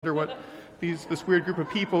What this weird group of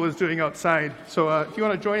people is doing outside. So if you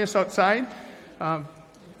want to join us outside,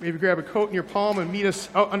 maybe grab a coat in your palm and meet us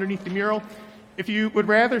out underneath the mural. If you would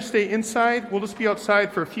rather stay inside, we'll just be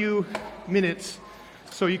outside for a few minutes,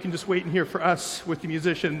 so you can just wait in here for us with the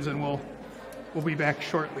musicians, and we'll be back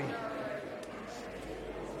shortly.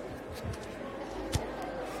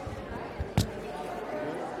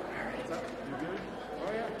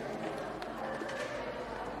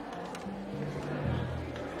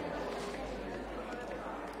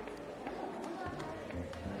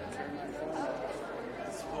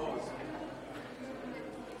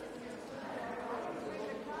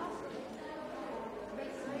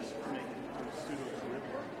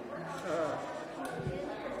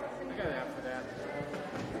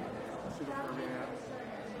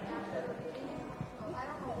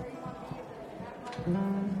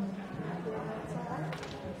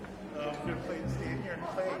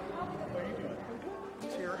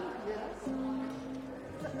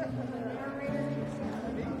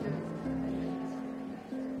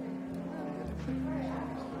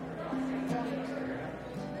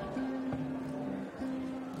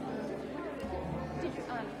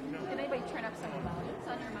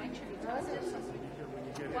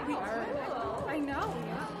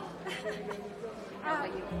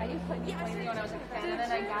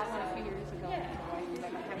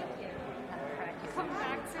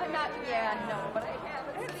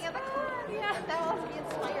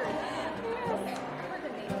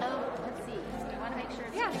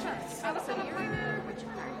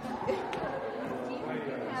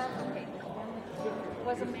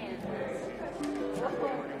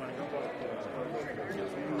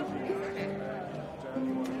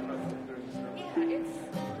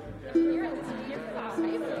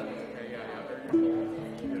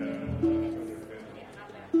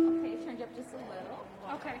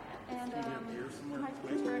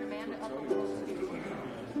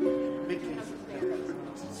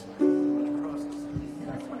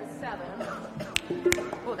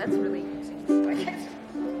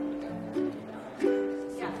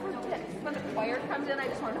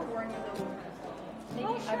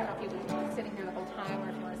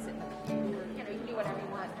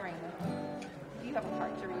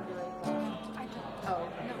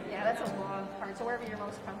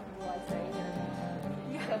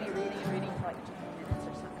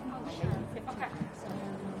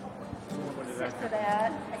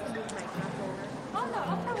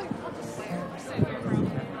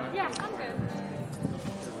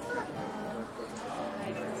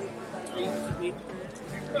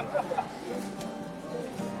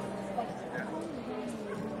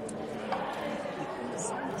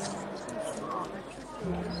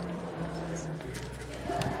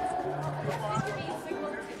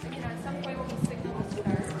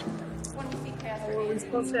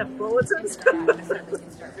 Supposed to have bulletins.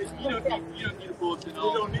 You don't need a bulletin. You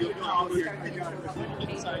don't need a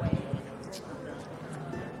inside.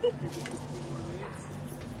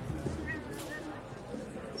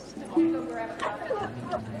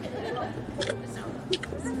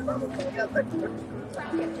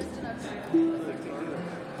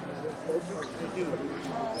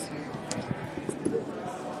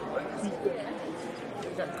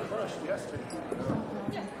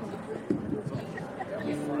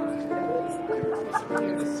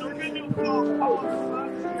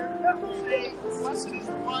 Blessed is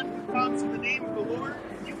the one who comes in the name of the Lord,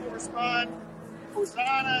 and you will respond,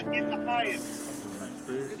 Hosanna in the highest.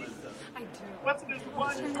 Blessed is the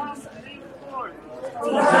one who comes in the name of the Lord.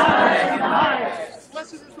 Hosanna in the highest.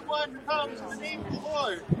 Blessed is the one who comes in the name of the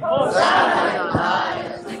Lord. Hosanna in the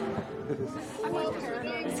highest.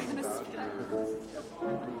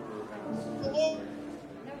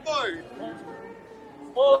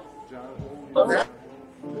 Lord.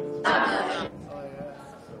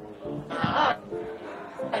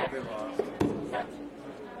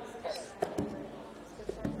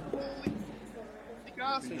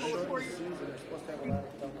 Gospel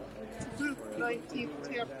Luke 19th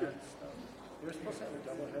chapter.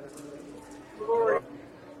 Glory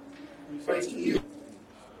to you,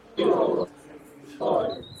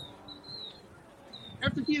 Lord.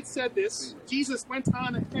 After he had said this, Jesus went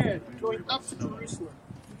on ahead, going up to Jerusalem.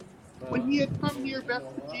 When he had come near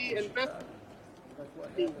Bethphage and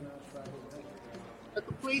Bethany, at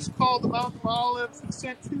the place called the Mount of Olives, he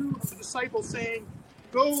sent two of the disciples, saying,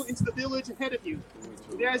 "Go into the village ahead of you,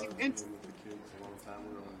 and as you enter..."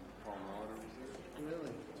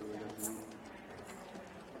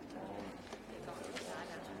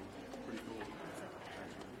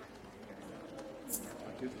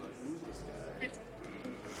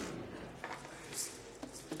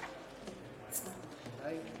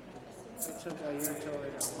 Right? It took a year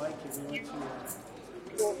till Mikey, we went to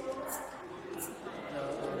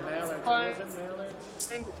Mallard. Was it Mallard?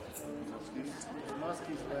 And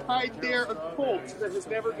Muskies. tied there a colt that has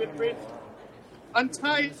never been ridden.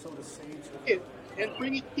 Untie it and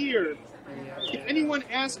bring it here. If anyone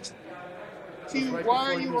asks you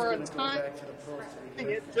why you are untying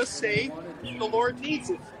it, just say, the Lord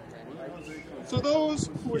needs it. So those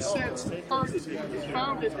who were sent departed and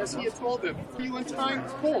found it as he had told them. For you untying the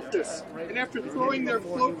colt this, and after throwing their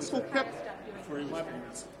cloaks, who kept Charlie used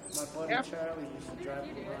to drive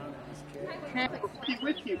it around in his kid. be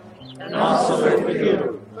with you. And also with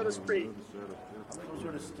you. Let us pray. Those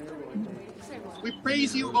were the steroid days. We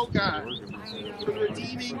praise you, O God, for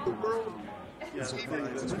redeeming the world.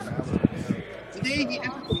 Today he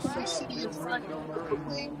entered the holy city in triumph to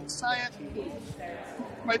proclaim Messiah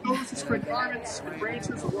by those who spread garments and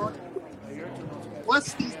branches along the way.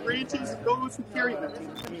 Bless these branches and those who carry them.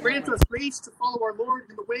 Grant us grace to follow our Lord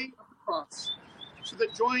in the way of the cross, so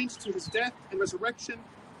that joined to his death and resurrection,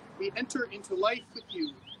 we enter into life with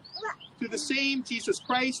you. Through the same Jesus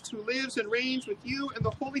Christ, who lives and reigns with you and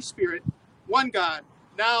the Holy Spirit, one God,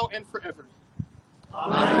 now and forever.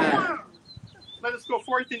 Amen. Let us go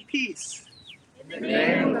forth in peace. In the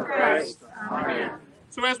name of Christ. Amen.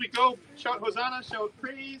 So as we go, shout Hosanna, shout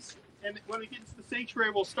praise, and when we get into the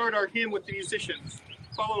sanctuary, we'll start our hymn with the musicians.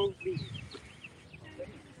 Follow me.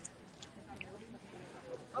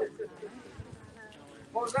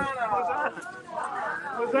 Hosanna! Hosanna!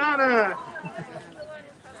 Hosanna!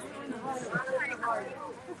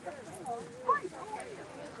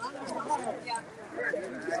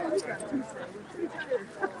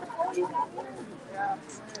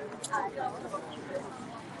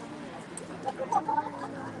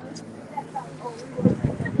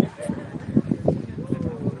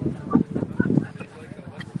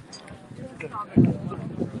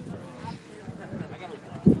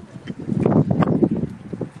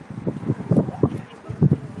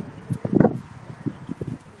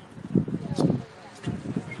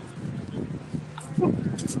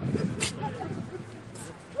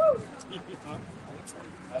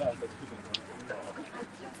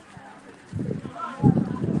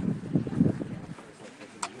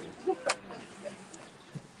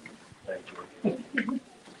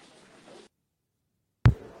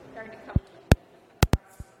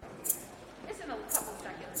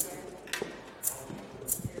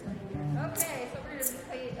 Okay, so we're going to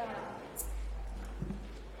play,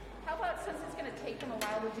 how about, since it's going to take them a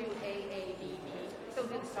while to do AABB, so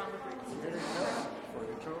we'll do the song groups.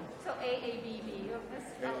 So AABB,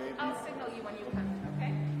 I'll signal you when you come,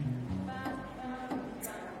 okay?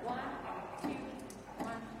 1, 2,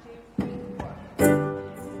 1, 2, 3, 4.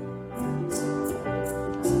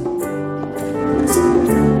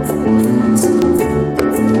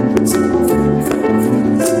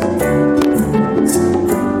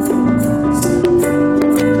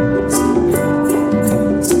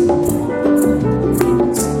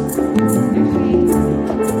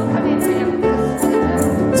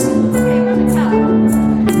 Okay, from the top.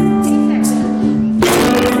 C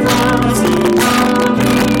section.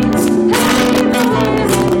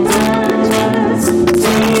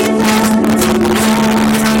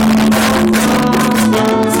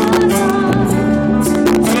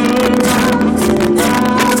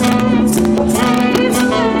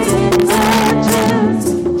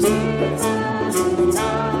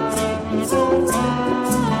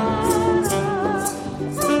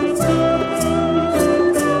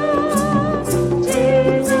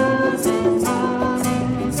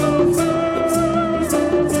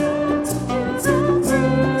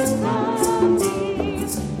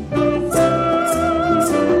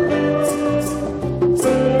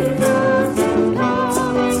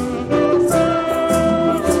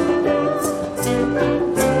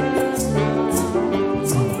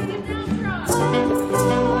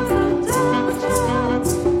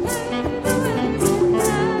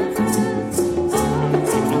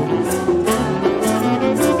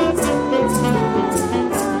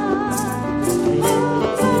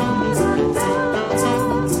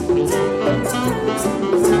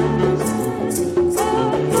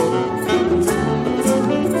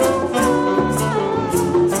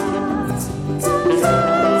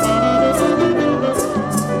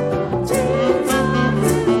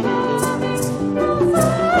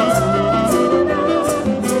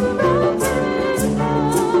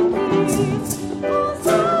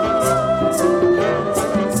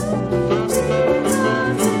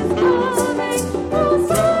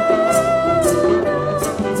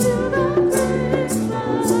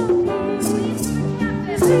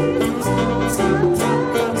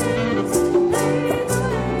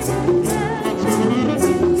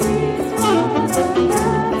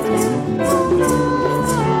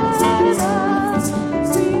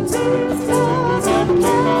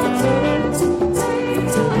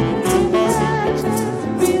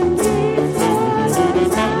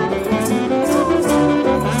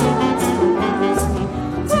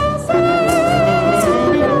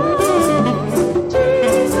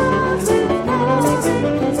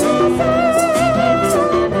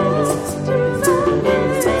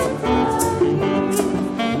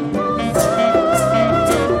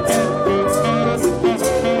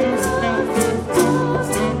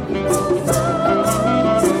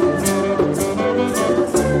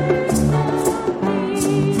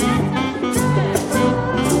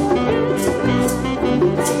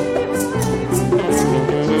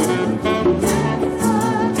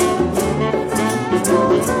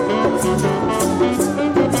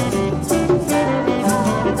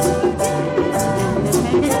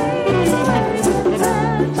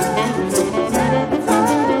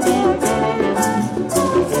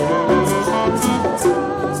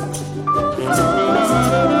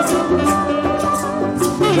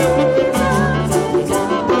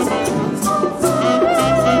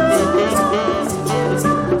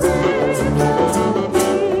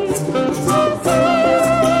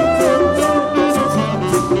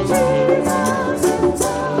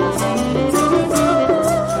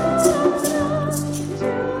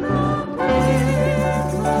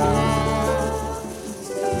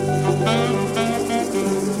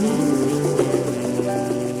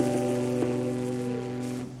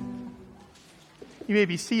 may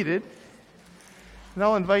be seated. And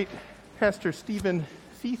I'll invite Pastor Stephen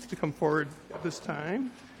Feith to come forward at this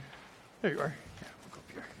time. There you are. Yeah, we'll go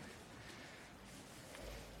up here.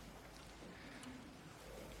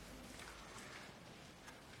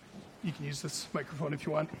 You can use this microphone if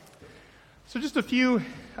you want. So just a few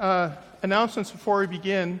announcements before we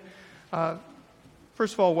begin.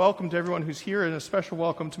 First of all, welcome to everyone who's here, and a special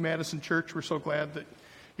welcome to Madison Church. We're so glad that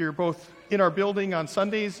you're both in our building on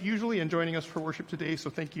Sundays usually and joining us for worship today, so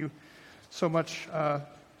thank you so much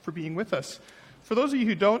for being with us. For those of you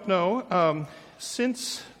who don't know,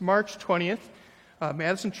 since March 20th,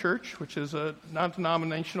 Madison Church, which is a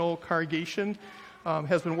non-denominational congregation,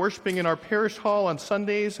 has been worshiping in our parish hall on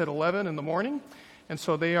Sundays at 11 in the morning. And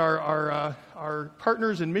so they are our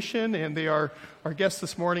partners in mission, and they are our guests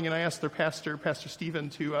this morning. And I asked their pastor, Pastor Stephen,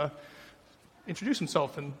 to introduce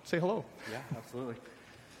himself and say hello. Yeah, absolutely.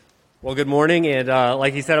 Well, good morning. And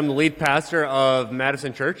like he said, I'm the lead pastor of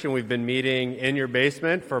Madison Church, and we've been meeting in your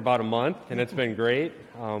basement for about a month, and it's been great.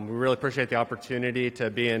 We really appreciate the opportunity to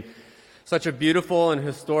be in such a beautiful and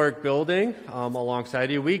historic building alongside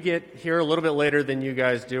you. We get here a little bit later than you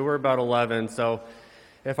guys do. We're about 11, so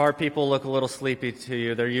if our people look a little sleepy to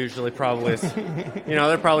you, they're usually probably,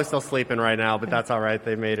 they're probably still sleeping right now, but that's all right.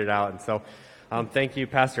 They made it out. And so thank you,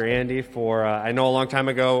 Pastor Andy, for, I know a long time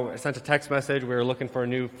ago, I sent a text message. We were looking for a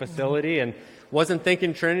new facility and wasn't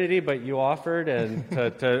thinking Trinity, but you offered and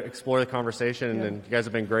to explore the conversation, and you guys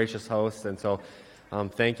have been gracious hosts. And so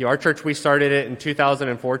thank you. Our church, we started it in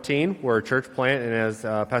 2014. We're a church plant, and as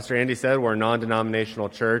Pastor Andy said, we're a non-denominational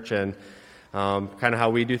church, and kind of how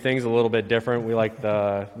we do things a little bit different.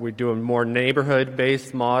 We do a more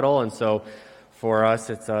neighborhood-based model, and so for us,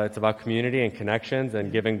 it's about community and connections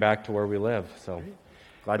and giving back to where we live. So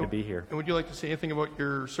glad to be here. And would you like to say anything about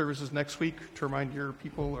your services next week to remind your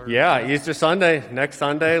people? Yeah, Easter Sunday, next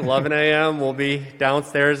Sunday, 11 a.m. We'll be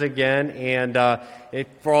downstairs again. And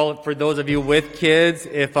for those of you with kids,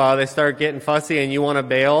 if they start getting fussy and you want to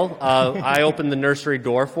bail, I open the nursery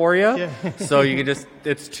door for you. Yeah. So you can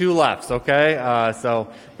it's 2 lefts, okay?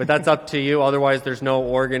 But that's up to you. Otherwise, there's no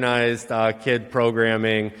organized kid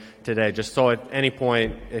programming today. Just so at any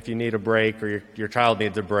point, if you need a break or your child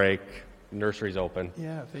needs a break, nursery's open.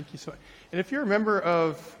 Yeah, thank you so much. And if you're a member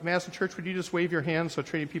of Madison Church, would you just wave your hand so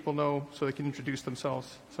training people know so they can introduce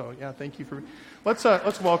themselves? So yeah, thank you for. Let's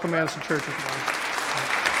welcome Madison Church. Good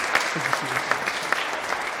to see you.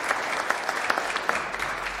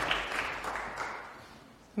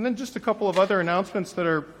 And then just a couple of other announcements that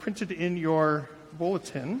are printed in your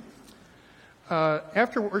bulletin.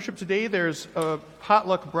 After worship today, there's a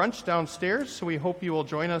potluck brunch downstairs, so we hope you will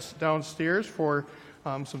join us downstairs for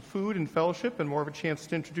some food and fellowship and more of a chance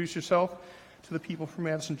to introduce yourself to the people from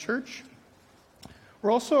Madison Church.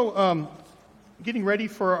 We're also getting ready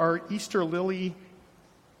for our Easter lily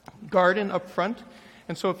garden up front.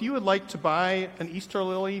 And so if you would like to buy an Easter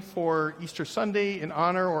lily for Easter Sunday in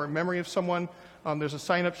honor or in memory of someone, there's a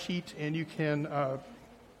sign-up sheet, and you can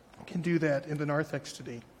do that in the narthex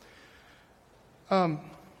today.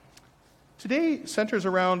 Today centers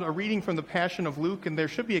around a reading from the Passion of Luke, and there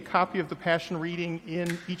should be a copy of the Passion reading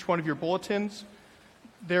in each one of your bulletins.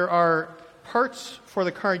 There are parts for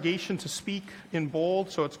the congregation to speak in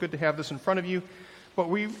bold, so it's good to have this in front of you. But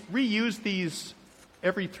we reuse these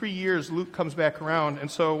every 3 years. Luke comes back around,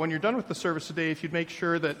 and so when you're done with the service today, if you'd make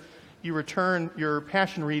sure that you return your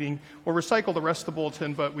Passion reading, we'll recycle the rest of the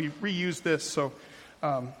bulletin, but we reuse this, so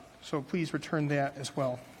please return that as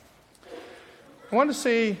well. I want to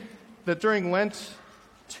say that during Lent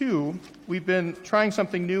 2, we've been trying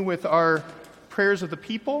something new with our prayers of the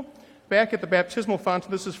people. Back at the baptismal font,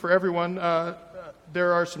 this is for everyone,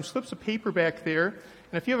 there are some slips of paper back there.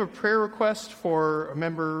 And if you have a prayer request for a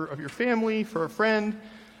member of your family, for a friend,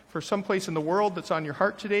 for someplace in the world that's on your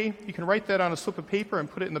heart today, you can write that on a slip of paper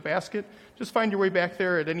and put it in the basket. Just find your way back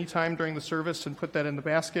there at any time during the service and put that in the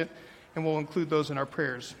basket, and we'll include those in our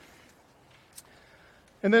prayers.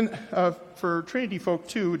 And then for Trinity folk,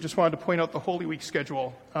 too, just wanted to point out the Holy Week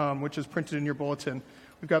schedule, which is printed in your bulletin.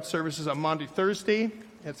 We've got services on Monday, Thursday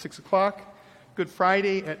at 6 o'clock, Good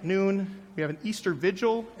Friday at noon. We have an Easter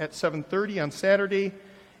Vigil at 7:30 on Saturday,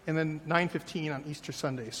 and then 9:15 on Easter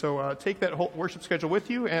Sunday. So take that whole worship schedule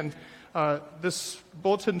with you, and this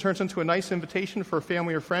bulletin turns into a nice invitation for a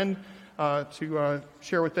family or friend to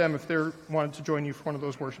share with them if they wanted to join you for one of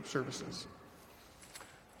those worship services.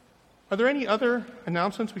 Are there any other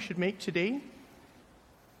announcements we should make today?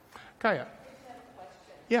 Kaya?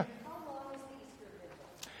 Yeah. How long is the Easter Vigil?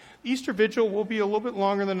 Easter Vigil will be a little bit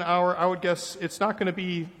longer than an hour. I would guess it's not going to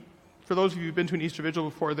be, for those of you who've been to an Easter Vigil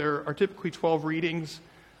before, there are typically 12 readings.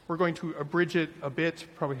 We're going to abridge it a bit,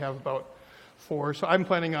 probably have about 4. So I'm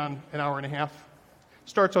planning on an hour and a half.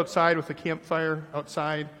 Starts outside with a campfire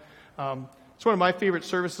outside. It's one of my favorite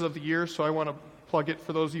services of the year, so I want to plug it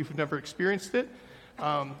for those of you who've never experienced it.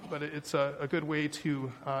 But it's a good way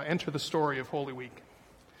to enter the story of Holy Week.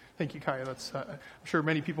 Thank you, Kaya. That's I'm sure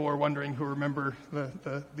many people are wondering who remember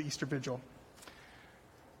the Easter Vigil.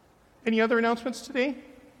 Any other announcements today?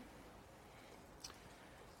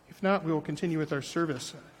 If not, we will continue with our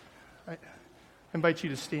service. I invite you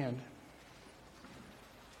to stand.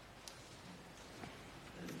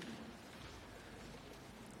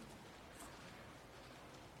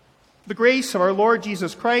 The grace of our Lord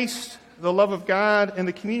Jesus Christ, the love of God, and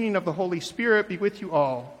the communion of the Holy Spirit be with you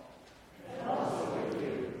all. And also with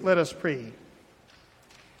you. Let us pray.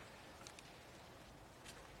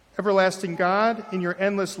 Everlasting God, in your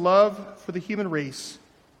endless love for the human race,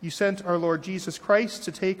 you sent our Lord Jesus Christ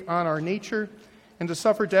to take on our nature and to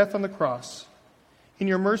suffer death on the cross. In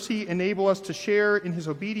your mercy, enable us to share in his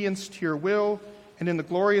obedience to your will and in the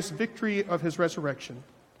glorious victory of his resurrection,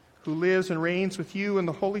 who lives and reigns with you in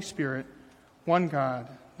the Holy Spirit, one God,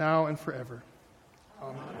 now and forever.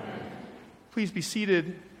 Amen. Please be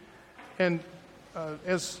seated. And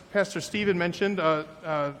as Pastor Stephen mentioned,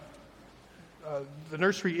 the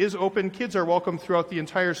nursery is open. Kids are welcome throughout the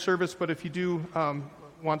entire service, but if you do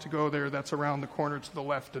want to go there, that's around the corner to the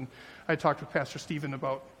left. And I talked with Pastor Stephen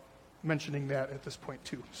about mentioning that at this point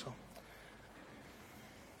too. So.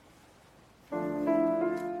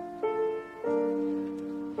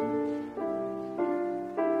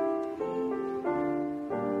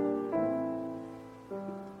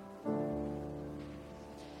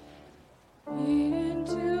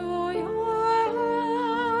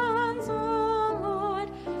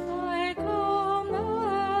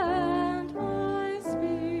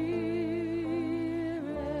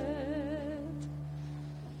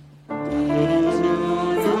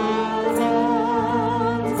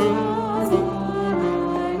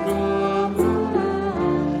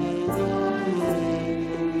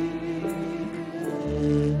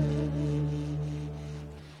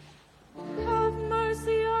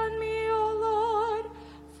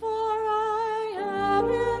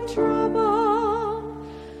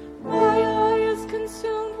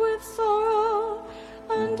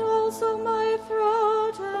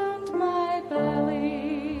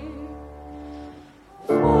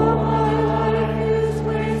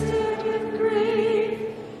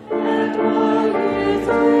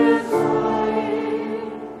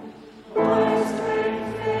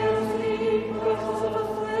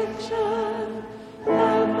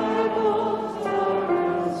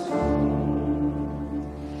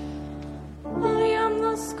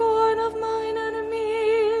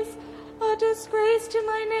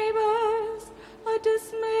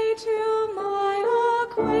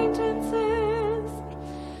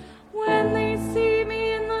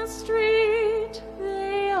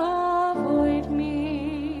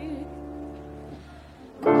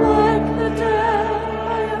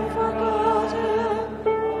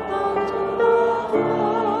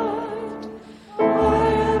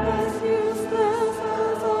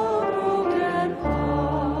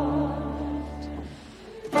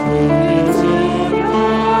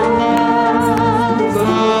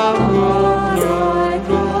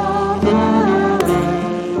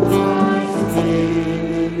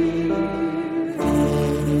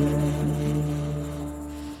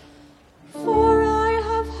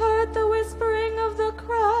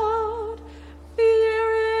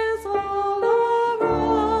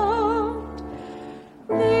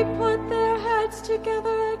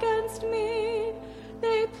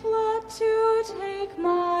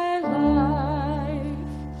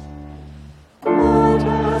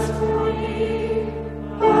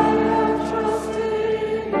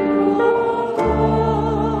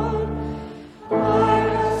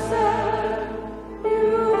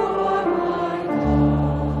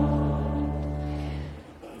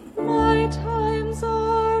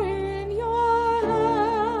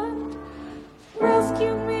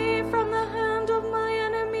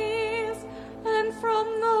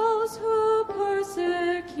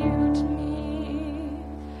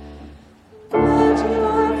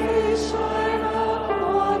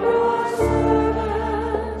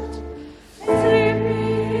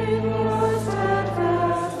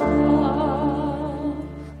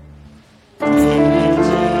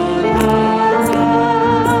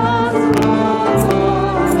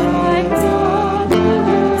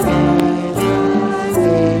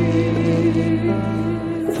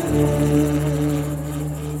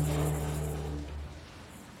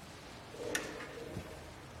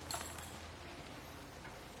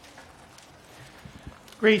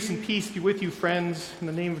 Grace and peace be with you, friends, in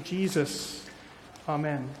the name of Jesus.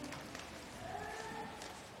 Amen.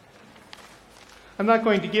 I'm not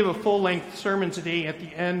going to give a full-length sermon today at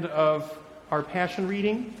the end of our Passion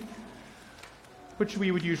reading, which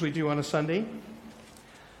we would usually do on a Sunday,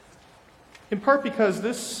 in part because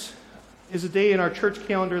this is a day in our church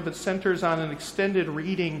calendar that centers on an extended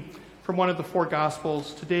reading from one of the four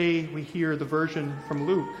Gospels. Today we hear the version from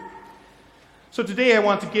Luke. So today I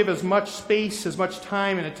want to give as much space, as much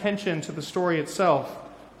time and attention to the story itself,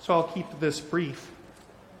 so I'll keep this brief.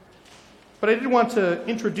 But I did want to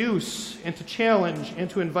introduce and to challenge and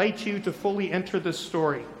to invite you to fully enter this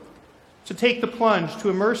story, to take the plunge, to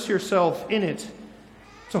immerse yourself in it,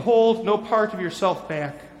 to hold no part of yourself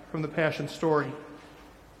back from the Passion story.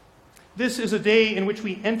 This is a day in which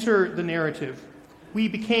we enter the narrative. We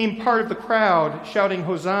became part of the crowd shouting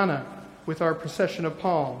Hosanna with our procession of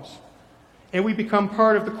palms. And we become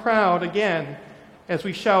part of the crowd again as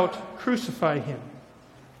we shout, Crucify him.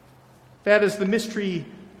 That is the mystery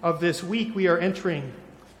of this week we are entering.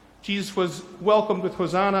 Jesus was welcomed with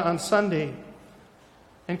Hosanna on Sunday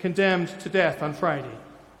and condemned to death on Friday.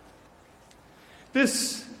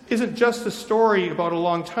 This isn't just a story about a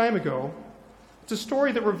long time ago. It's a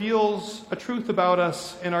story that reveals a truth about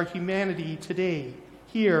us and our humanity today,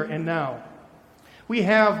 here and now. We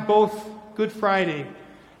have both Good Friday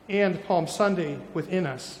and Palm Sunday within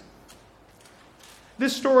us.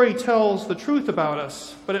 This story tells the truth about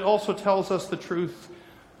us, but it also tells us the truth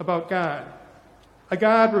about God. A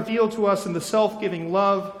God revealed to us in the self-giving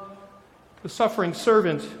love, the suffering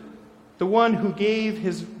servant, the one who gave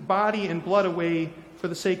his body and blood away for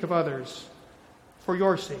the sake of others, for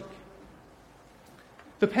your sake.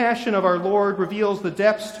 The Passion of our Lord reveals the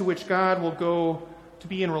depths to which God will go to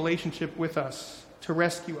be in relationship with us, to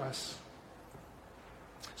rescue us.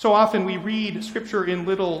 So often we read Scripture in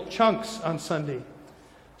little chunks on Sunday.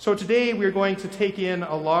 So today we are going to take in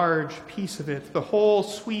a large piece of it, the whole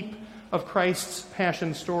sweep of Christ's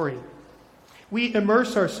Passion story. We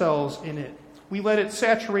immerse ourselves in it. We let it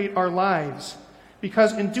saturate our lives,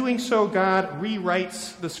 because in doing so, God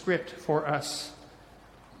rewrites the script for us.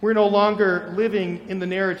 We're no longer living in the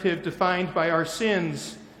narrative defined by our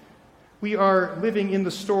sins. We are living in the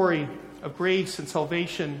story of grace and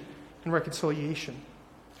salvation and reconciliation.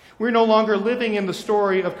 We're no longer living in the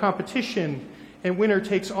story of competition and winner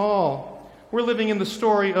takes all. We're living in the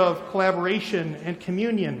story of collaboration and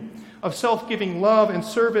communion, of self-giving love and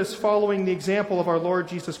service following the example of our Lord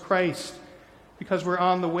Jesus Christ, because we're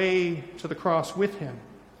on the way to the cross with him.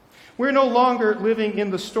 We're no longer living in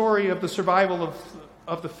the story of the survival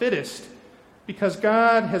of the fittest, because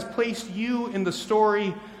God has placed you in the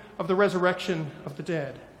story of the resurrection of the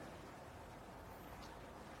dead.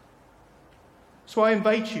 So I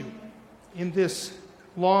invite you in this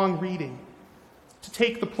long reading to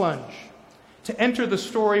take the plunge, to enter the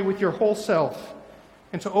story with your whole self,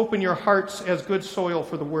 and to open your hearts as good soil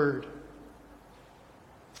for the Word.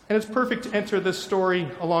 And it's perfect to enter this story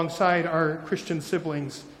alongside our Christian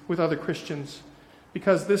siblings with other Christians,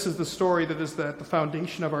 because this is the story that is the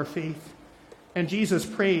foundation of our faith. And Jesus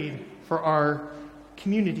prayed for our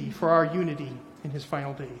community, for our unity in his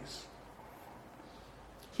final days.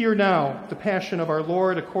 Hear now the Passion of our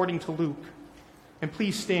Lord according to Luke, and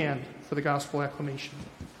please stand for the gospel acclamation.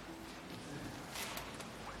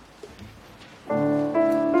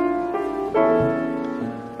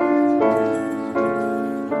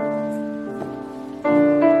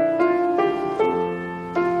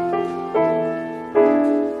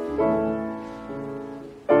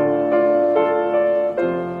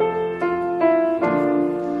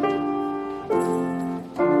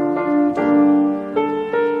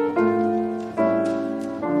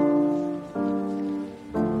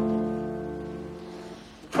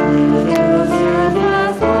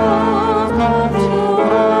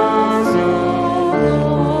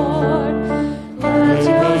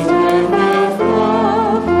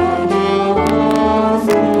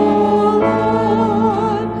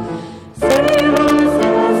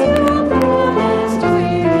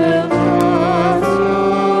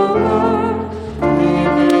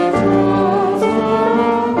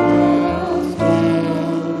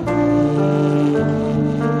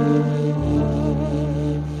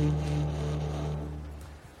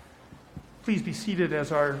 Please be seated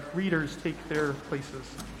as our readers take their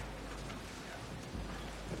places.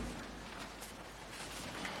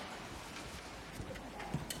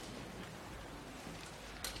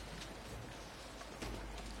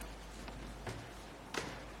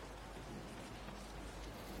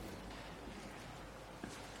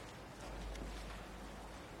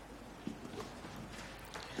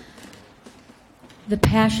 The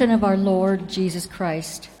Passion of our Lord Jesus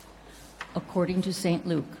Christ, according to St.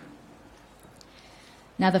 Luke.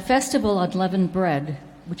 Now the festival of unleavened bread,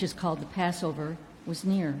 which is called the Passover, was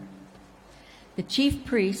near. The chief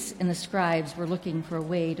priests and the scribes were looking for a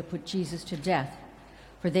way to put Jesus to death,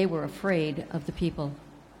 for they were afraid of the people.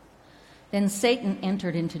 Then Satan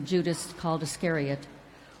entered into Judas, called Iscariot,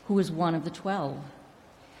 who was one of the 12.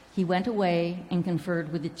 He went away and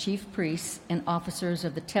conferred with the chief priests and officers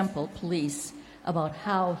of the temple police about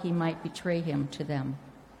how he might betray him to them.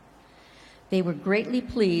 They were greatly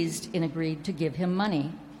pleased and agreed to give him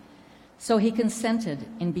money. So he consented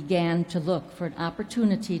and began to look for an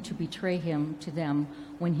opportunity to betray him to them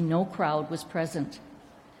when no crowd was present.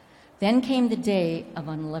 Then came the day of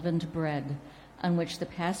unleavened bread, on which the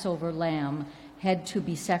Passover lamb had to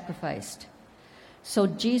be sacrificed. So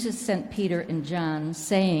Jesus sent Peter and John,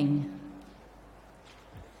 saying,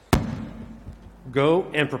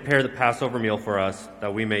 Go and prepare the Passover meal for us,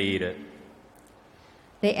 that we may eat it.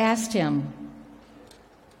 They asked him,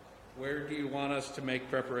 Where do you want us to make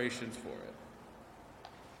preparations for it?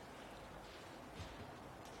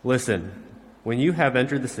 Listen, when you have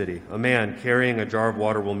entered the city, a man carrying a jar of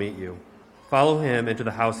water will meet you. Follow him into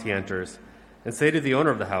the house he enters, and say to the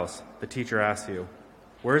owner of the house, the teacher asks you,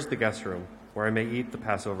 Where is the guest room, where I may eat the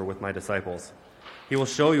Passover with my disciples? He will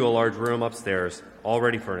show you a large room upstairs,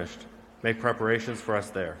 already furnished. Make preparations for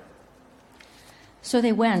us there. So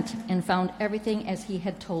they went and found everything as he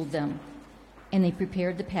had told them, and they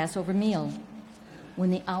prepared the Passover meal.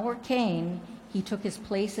 When the hour came, he took his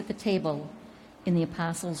place at the table, and the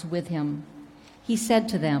apostles with him. He said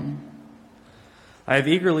to them, I have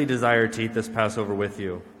eagerly desired to eat this Passover with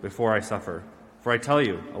you before I suffer. For I tell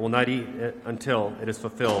you, I will not eat it until it is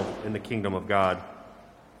fulfilled in the kingdom of God.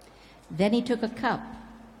 Then he took a cup,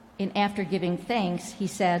 and after giving thanks, he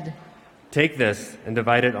said, Take this and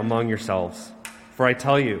divide it among yourselves. For I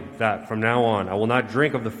tell you that from now on I will not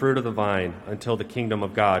drink of the fruit of the vine until the kingdom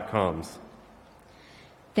of God comes.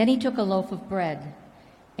 Then he took a loaf of bread,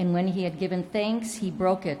 and when he had given thanks, he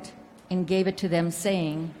broke it and gave it to them,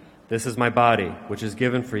 saying, This is my body, which is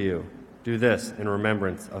given for you. Do this in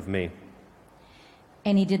remembrance of me.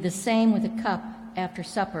 And he did the same with the cup after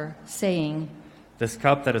supper, saying, This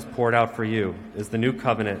cup that is poured out for you is the new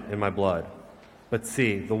covenant in my blood. But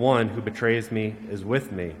see, the one who betrays me is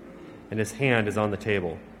with me, and his hand is on the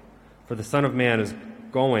table. For the Son of Man is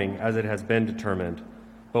going as it has been determined,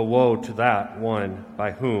 but woe to that one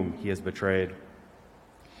by whom he is betrayed.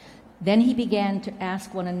 Then he began to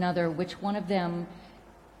ask one another which one of them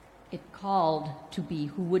it called to be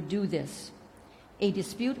who would do this. A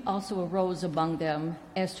dispute also arose among them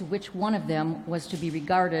as to which one of them was to be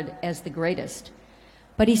regarded as the greatest.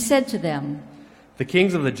 But he said to them, The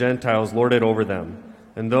kings of the Gentiles lord it over them,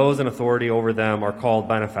 and those in authority over them are called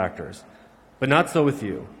benefactors. But not so with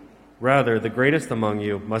you. Rather, the greatest among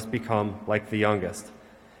you must become like the youngest,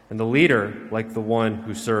 and the leader like the one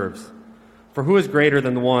who serves. For who is greater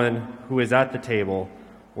than the one who is at the table,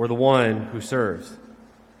 or the one who serves?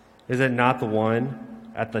 Is it not the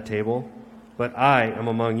one at the table? But I am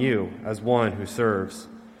among you as one who serves.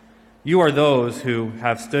 You are those who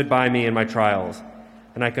have stood by me in my trials,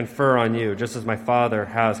 and I confer on you, just as my Father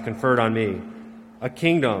has conferred on me, a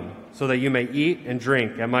kingdom, so that you may eat and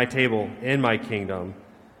drink at my table in my kingdom,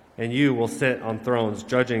 and you will sit on thrones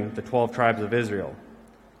judging the 12 tribes of Israel.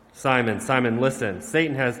 Simon, Simon, listen,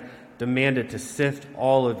 Satan has demanded to sift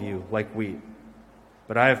all of you like wheat.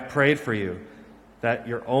 But I have prayed for you that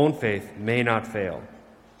your own faith may not fail.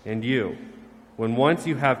 And you, when once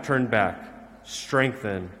you have turned back,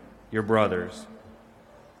 strengthen your brothers.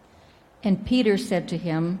 and Peter said to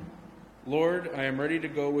him, Lord, I am ready to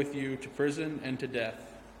go with you to prison and to death.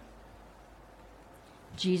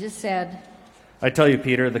 Jesus said, I tell you,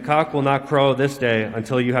 Peter, the cock will not crow this day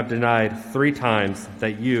until you have denied 3 times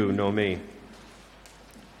that you know me.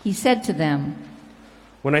 He said to them,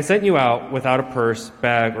 When I sent you out without a purse,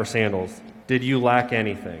 bag, or sandals, did you lack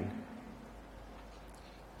anything?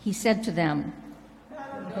 He said to them,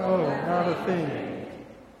 No, not a thing.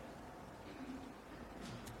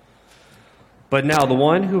 But now the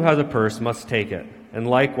one who has a purse must take it, and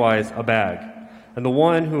likewise a bag. And the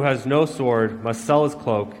one who has no sword must sell his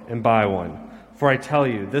cloak and buy one. For I tell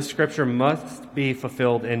you, this scripture must be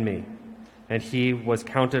fulfilled in me. And he was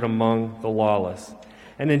counted among the lawless.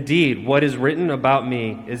 And indeed, what is written about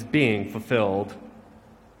me is being fulfilled.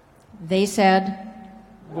 They said,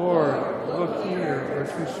 Lord, look here,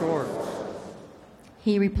 are 2 swords.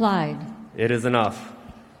 He replied, It is enough.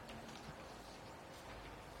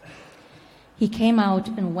 He came out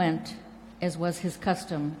and went, as was his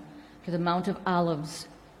custom, to the Mount of Olives,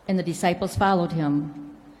 and the disciples followed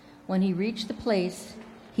him. When he reached the place,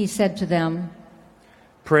 he said to them,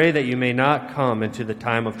 Pray that you may not come into the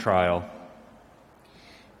time of trial.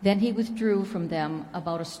 Then he withdrew from them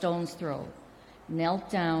about a stone's throw, knelt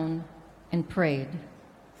down, and prayed.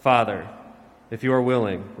 Father, if you are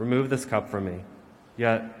willing, remove this cup from me.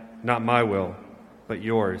 Yet not my will, but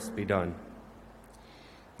yours be done.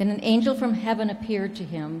 Then an angel from heaven appeared to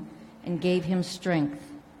him and gave him strength.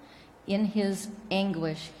 In his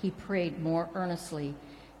anguish he prayed more earnestly,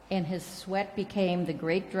 and his sweat became the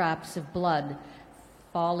great drops of blood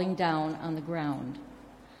falling down on the ground.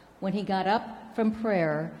 When he got up from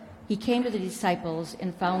prayer, he came to the disciples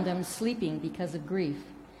and found them sleeping because of grief.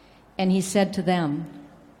 And he said to them,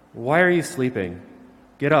 Why are you sleeping?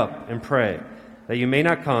 Get up and pray, that you may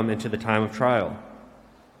not come into the time of trial.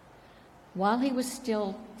 While he was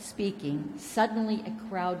still speaking, suddenly a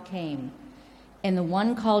crowd came, and the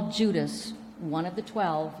one called Judas, one of the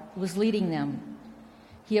 12, was leading them.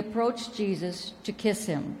 He approached Jesus to kiss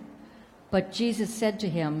him, but Jesus said to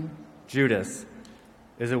him, Judas,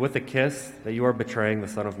 is it with a kiss that you are betraying the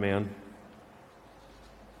Son of Man?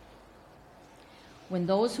 When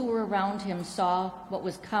those who were around him saw what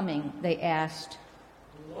was coming, they asked,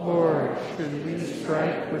 Lord, should we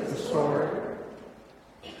strike with the sword?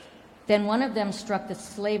 Then one of them struck the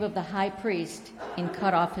slave of the high priest and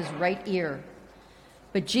cut off his right ear.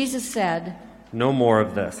 But Jesus said, No more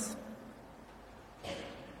of this.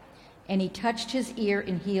 And he touched his ear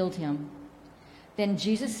and healed him. Then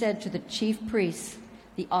Jesus said to the chief priests,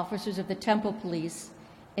 the officers of the temple police,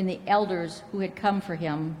 and the elders who had come for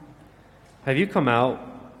him, Have you come out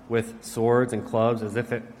with swords and clubs as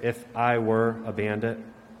if I were a bandit?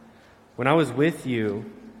 When I was with you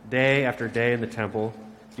day after day in the temple,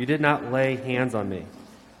 you did not lay hands on me.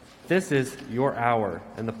 This is your hour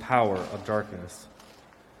and the power of darkness.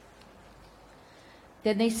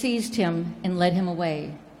 Then they seized him and led him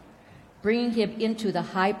away, bringing him into the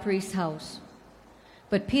high priest's house.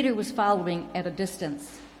 But Peter was following at a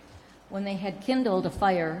distance. When they had kindled a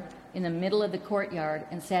fire in the middle of the courtyard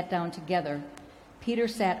and sat down together, Peter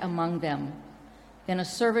sat among them. Then a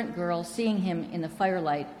servant girl, seeing him in the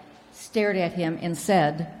firelight, stared at him and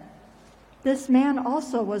said, This man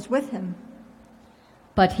also was with him.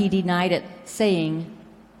 But he denied it, saying,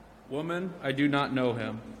 Woman, I do not know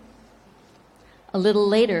him. A little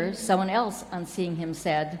later, someone else, on seeing him,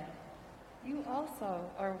 said, You also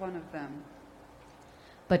are one of them.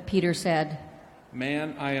 But Peter said,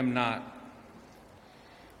 Man, I am not.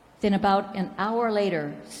 Then about an hour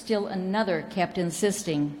later, still another kept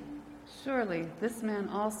insisting, Surely this man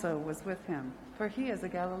also was with him, for he is a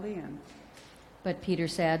Galilean. But Peter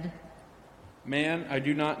said, Man, I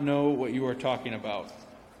do not know what you are talking about.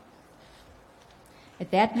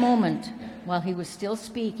 At that moment, while he was still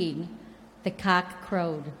speaking, the cock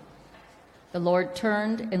crowed. The Lord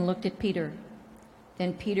turned and looked at Peter.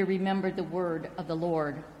 Then Peter remembered the word of the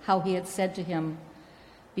Lord, how he had said to him,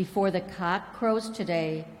 Before the cock crows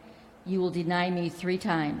today, you will deny me 3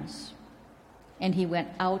 times. And he went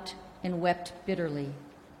out and wept bitterly.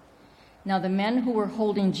 Now the men who were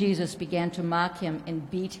holding Jesus began to mock him and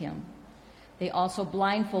beat him. They also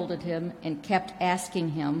blindfolded him and kept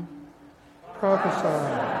asking him,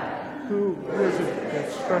 Prophesy, who is it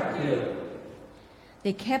that struck you?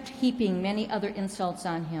 They kept heaping many other insults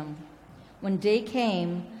on him. When day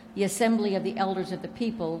came, the assembly of the elders of the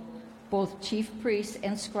people, both chief priests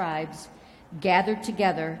and scribes, gathered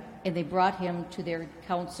together, and they brought him to their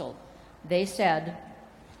council. They said,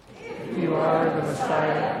 If you are the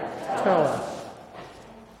Messiah, tell us.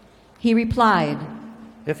 He replied,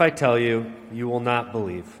 If I tell you, you will not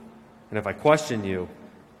believe. And if I question you,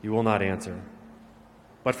 you will not answer.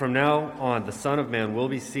 But from now on, the Son of Man will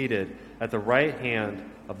be seated at the right hand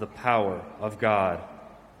of the power of God.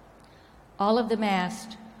 All of them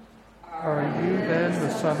asked, Are you then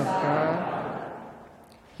the Son of God?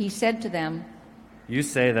 He said to them, You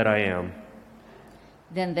say that I am.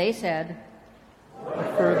 Then they said,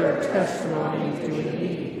 What further testimony do we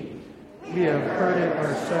need? We have heard it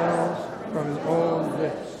ourselves from his own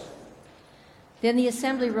lips. Then the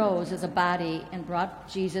assembly rose as a body and brought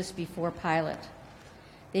Jesus before Pilate.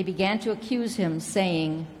 They began to accuse him,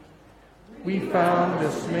 saying, We found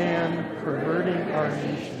this man perverting our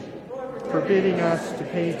nation, forbidding us to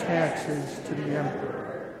pay taxes to the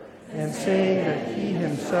emperor, and saying that he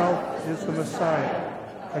himself is the Messiah,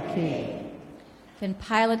 a king. Then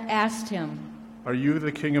Pilate asked him, Are you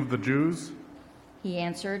the king of the Jews? He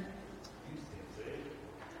answered,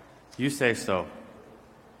 You say so.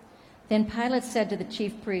 Then Pilate said to the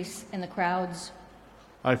chief priests and the crowds,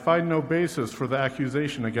 I find no basis for the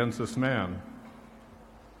accusation against this man.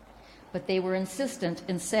 But they were insistent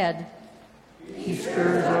and said, He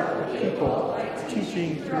stirs up the people,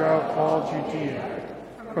 teaching throughout all Judea,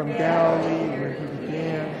 from Galilee where he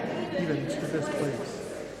began, even to this place.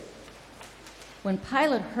 When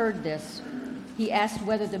Pilate heard this, he asked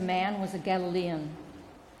whether the man was a Galilean.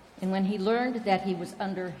 And when he learned that he was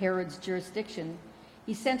under Herod's jurisdiction,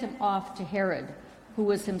 he sent him off to Herod, who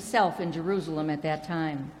was himself in Jerusalem at that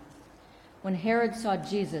time. When Herod saw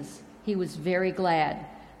Jesus, he was very glad,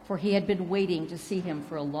 for he had been waiting to see him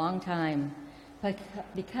for a long time,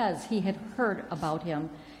 because he had heard about him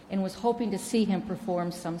and was hoping to see him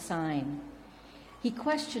perform some sign. He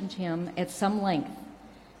questioned him at some length,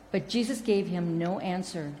 but Jesus gave him no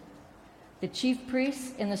answer. The chief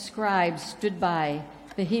priests and the scribes stood by,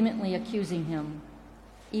 vehemently accusing him.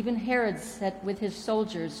 Even Herod, set with his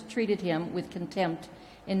soldiers, treated him with contempt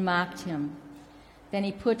and mocked him. Then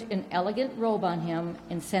he put an elegant robe on him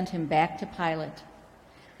and sent him back to Pilate.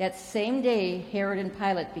 That same day, Herod and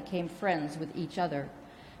Pilate became friends with each other.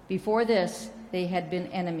 Before this, they had been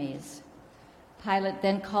enemies. Pilate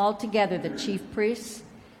then called together the chief priests,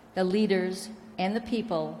 the leaders, and the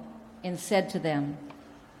people, and said to them,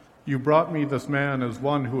 "You brought me this man as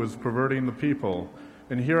one who is perverting the people,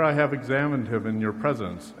 and here I have examined him in your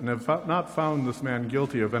presence, and have not found this man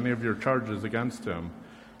guilty of any of your charges against him.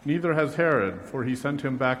 Neither has Herod, for he sent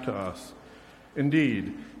him back to us.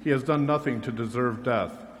 Indeed, he has done nothing to deserve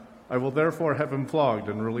death. I will therefore have him flogged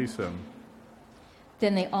and release him."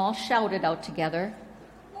 Then they all shouted out together,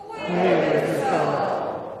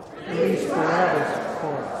 Release Barabbas, of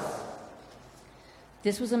course.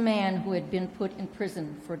 This was a man who had been put in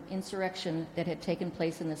prison for an insurrection that had taken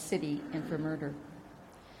place in the city and for murder.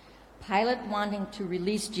 Pilate, wanting to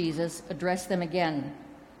release Jesus, addressed them again,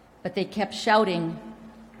 but they kept shouting,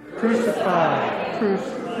 Crucify,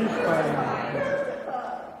 crucify him.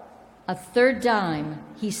 A third time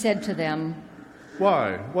he said to them,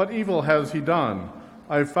 "Why? What evil has he done?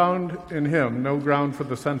 I have found in him no ground for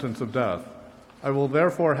the sentence of death. I will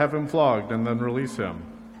therefore have him flogged and then release him."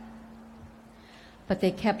 But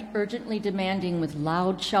they kept urgently demanding with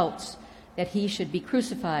loud shouts that he should be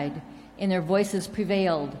crucified, and their voices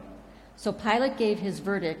prevailed. So Pilate gave his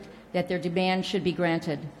verdict that their demand should be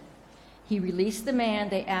granted. He released the man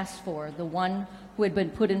they asked for, the one who had been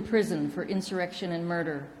put in prison for insurrection and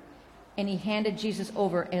murder, and he handed Jesus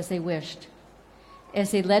over as they wished.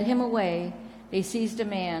 As they led him away, they seized a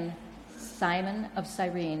man, Simon of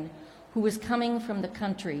Cyrene, who was coming from the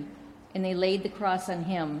country, and they laid the cross on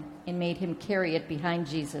him and made him carry it behind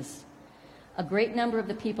Jesus. A great number of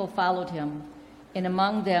the people followed him, and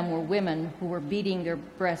among them were women who were beating their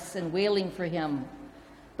breasts and wailing for him.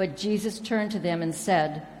 But Jesus turned to them and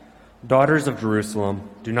said, "Daughters of Jerusalem,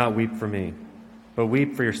 do not weep for me, but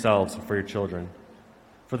weep for yourselves and for your children.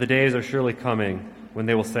 For the days are surely coming when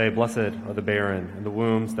they will say, 'Blessed are the barren, and the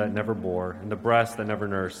wombs that never bore, and the breasts that never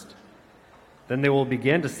nursed.' Then they will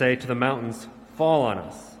begin to say to the mountains, 'Fall on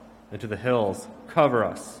us,' and to the hills, 'Cover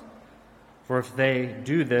us.' For if they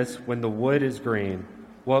do this when the wood is green,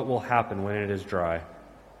 what will happen when it is dry?"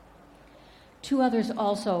 2 others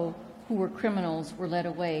also, who were criminals, were led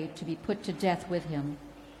away to be put to death with him.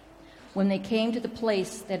 When they came to the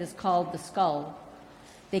place that is called the Skull,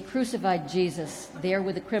 they crucified Jesus there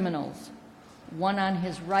with the criminals, one on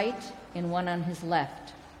his right and one on his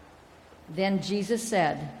left. Then Jesus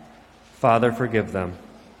said, "Father, forgive them,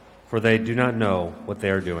 for they do not know what they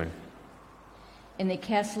are doing." And they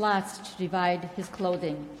cast lots to divide his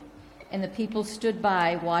clothing, and the people stood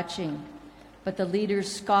by watching. But the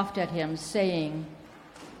leaders scoffed at him, saying,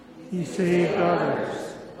 He saved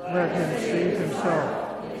others. Let him save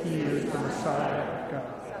himself. He is the Messiah of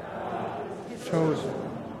God, chosen.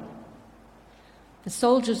 The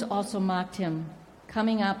soldiers also mocked him,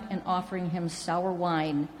 coming up and offering him sour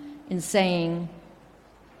wine, and saying,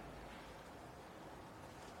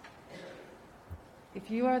 If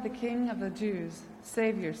you are the king of the Jews,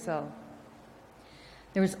 save yourself.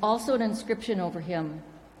 There was also an inscription over him,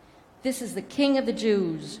 "This is the King of the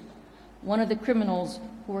Jews." One of the criminals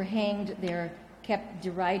who were hanged there kept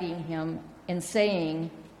deriding him and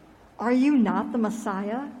saying, "Are you not the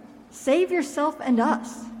Messiah? Save yourself and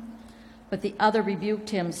us." But the other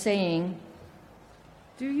rebuked him, saying,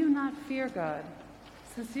 Do you not fear God,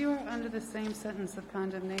 since you are under the same sentence of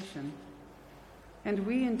condemnation? And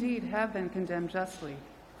we indeed have been condemned justly,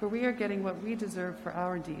 for we are getting what we deserve for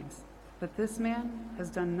our deeds. But this man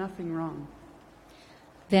has done nothing wrong.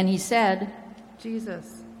 Then he said,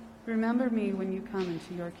 Jesus, remember me when you come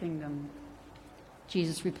into your kingdom.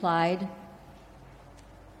 Jesus replied,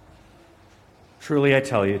 Truly I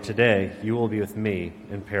tell you, today you will be with me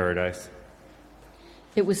in paradise.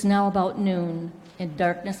 It was now about noon, and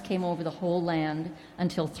darkness came over the whole land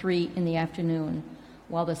until 3 p.m,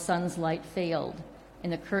 while the sun's light failed,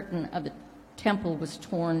 and the curtain of the temple was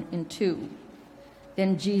torn in two.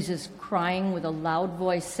 Then Jesus, crying with a loud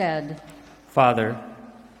voice, said, Father,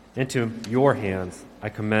 into your hands I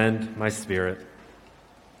commend my spirit.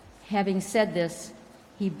 Having said this,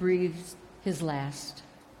 he breathed his last.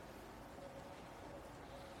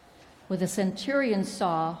 When the centurion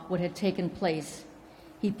saw what had taken place,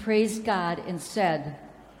 he praised God and said,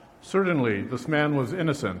 "Certainly, this man was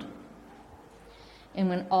innocent." And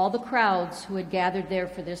when all the crowds who had gathered there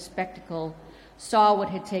for this spectacle saw what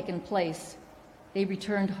had taken place, they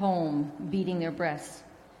returned home, beating their breasts.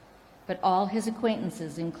 But all his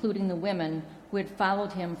acquaintances, including the women who had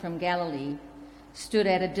followed him from Galilee, stood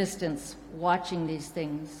at a distance watching these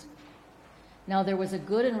things. Now there was a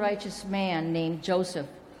good and righteous man named Joseph,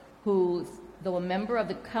 who, though a member of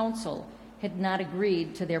the council, had not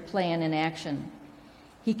agreed to their plan and action.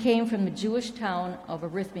 He came from the Jewish town of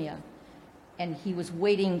Arimathea, and he was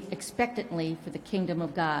waiting expectantly for the kingdom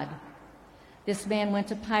of God. This man went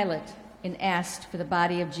to Pilate and asked for the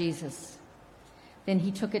body of Jesus. Then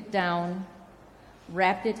he took it down,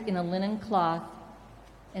 wrapped it in a linen cloth,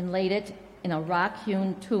 and laid it in a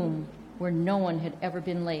rock-hewn tomb where no one had ever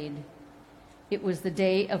been laid. It was the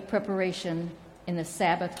day of preparation, and the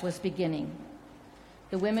Sabbath was beginning.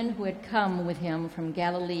 The women who had come with him from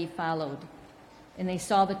Galilee followed, and they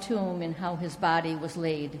saw the tomb and how his body was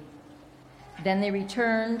laid. Then they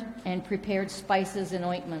returned and prepared spices and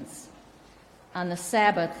ointments. On the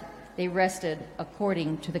Sabbath, they rested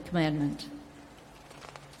according to the commandment.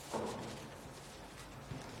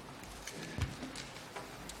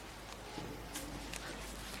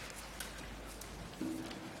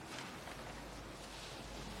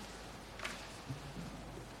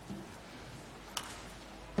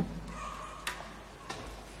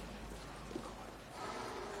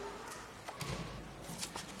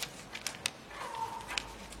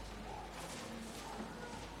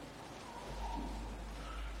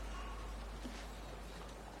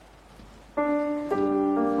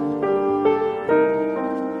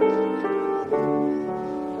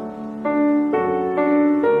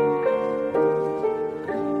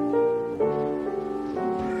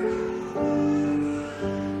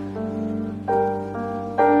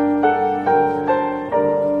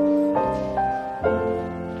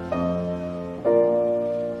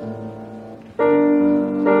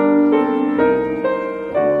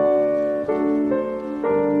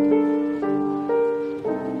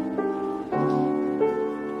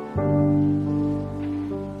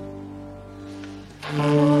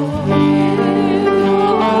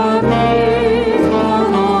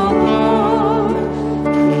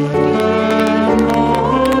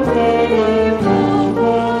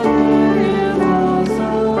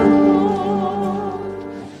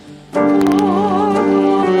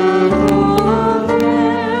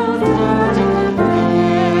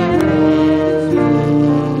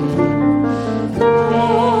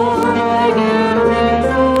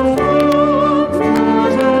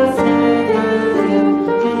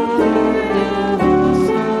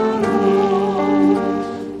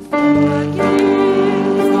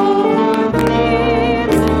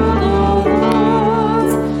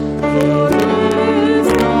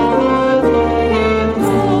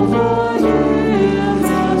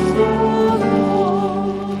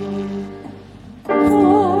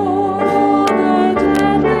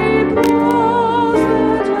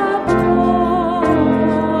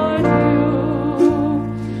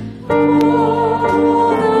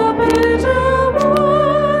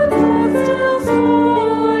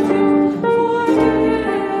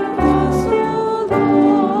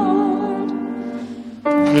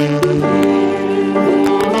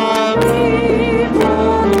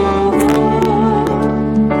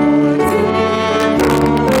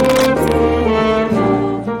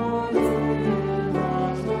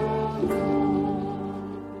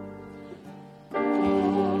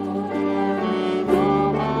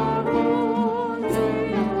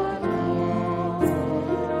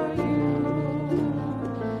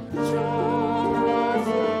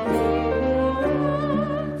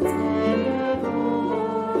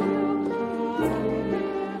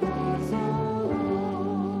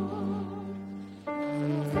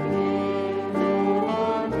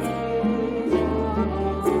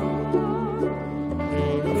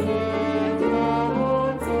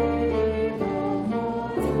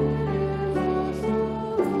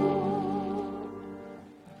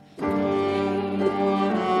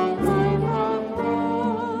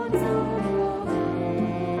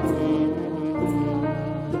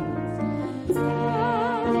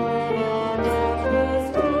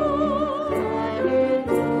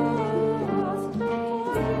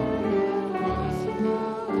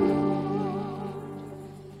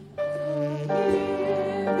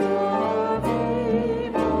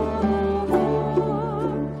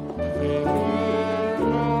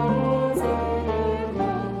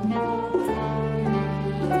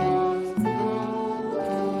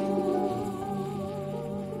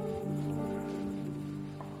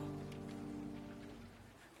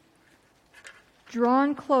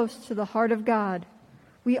 drawn close to the heart of God,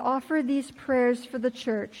 we offer these prayers for the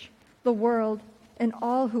church, the world, and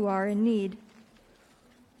all who are in need.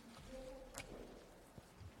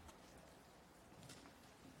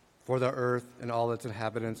 For the earth and all its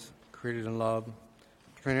inhabitants, created in love,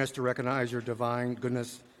 train us to recognize your divine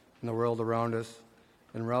goodness in the world around us,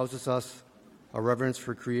 and rouses us a reverence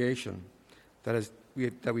for creation, that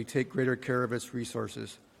we take greater care of its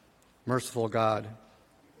resources. Merciful God,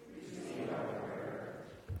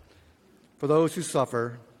 for those who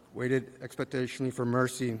suffer, waited expectationally for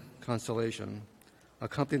mercy, consolation.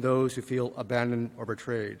 Accompany those who feel abandoned or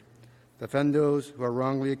betrayed. Defend those who are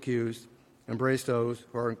wrongly accused. Embrace those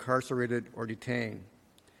who are incarcerated or detained.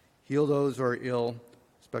 Heal those who are ill,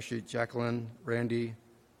 especially Jacqueline, Randy,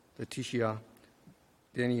 Letitia,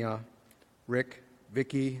 Dania, Rick,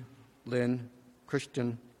 Vicky, Lynn,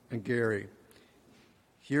 Christian, and Gary.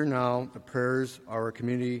 Hear now the prayers of our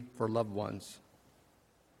community for loved ones.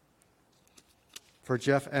 For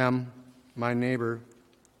Jeff M., my neighbor,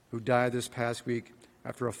 who died this past week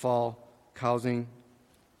after a fall causing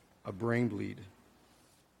a brain bleed.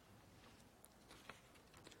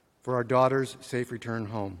 For our daughter's safe return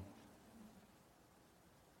home.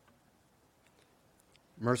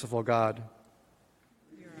 Merciful God,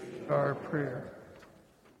 hear our prayer.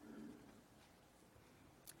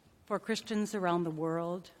 For Christians around the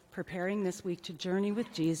world preparing this week to journey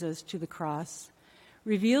with Jesus to the cross,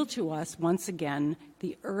 reveal to us once again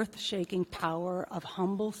the earth-shaking power of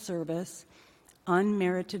humble service,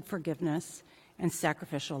 unmerited forgiveness, and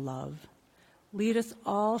sacrificial love. Lead us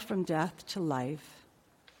all from death to life.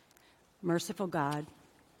 Merciful God,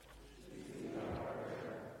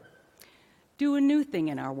 do a new thing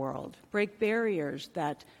in our world. Break barriers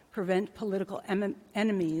that prevent political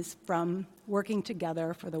enemies from working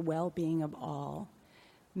together for the well-being of all.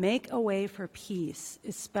 Make a way for peace,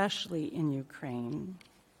 especially in Ukraine.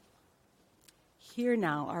 Hear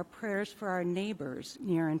now our prayers for our neighbors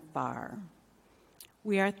near and far.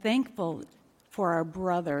 We are thankful for our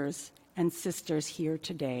brothers and sisters here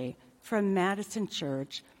today from Madison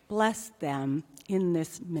Church. Bless them in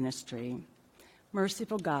this ministry.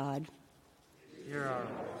 Merciful God, hear our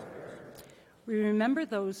we remember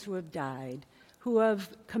those who have died, who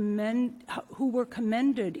were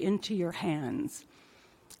commended into your hands.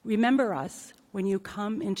 Remember us when you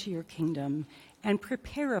come into your kingdom and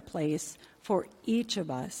prepare a place for each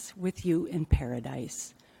of us with you in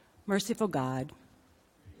paradise. Merciful God,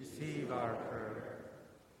 receive our prayer.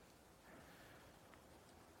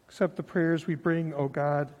 Accept the prayers we bring, O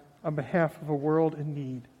God, on behalf of a world in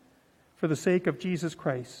need. For the sake of Jesus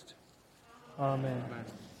Christ. Amen. Amen.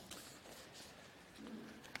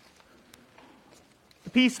 The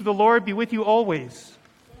peace of the Lord be with you always.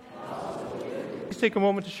 Please take a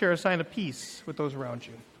moment to share a sign of peace with those around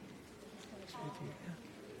you.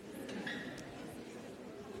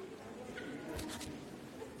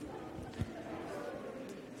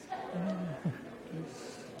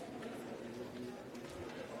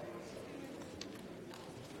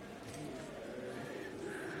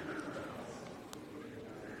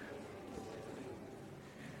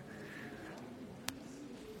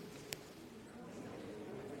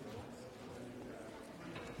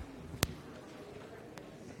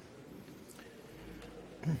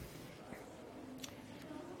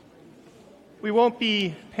 We won't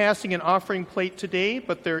be passing an offering plate today,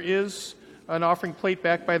 but there is an offering plate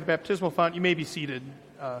back by the baptismal font. You may be seated.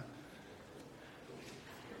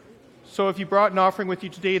 So if you brought an offering with you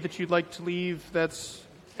today that you'd like to leave, that's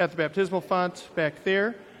at the baptismal font back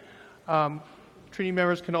there. Trinity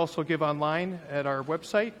members can also give online at our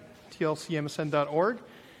website, tlcmsn.org.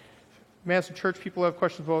 Madison Church people have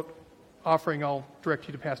questions about offering, I'll direct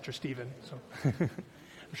you to Pastor Stephen. So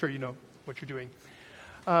I'm sure you know what you're doing.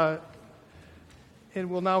 And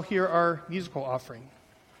we'll now hear our musical offering.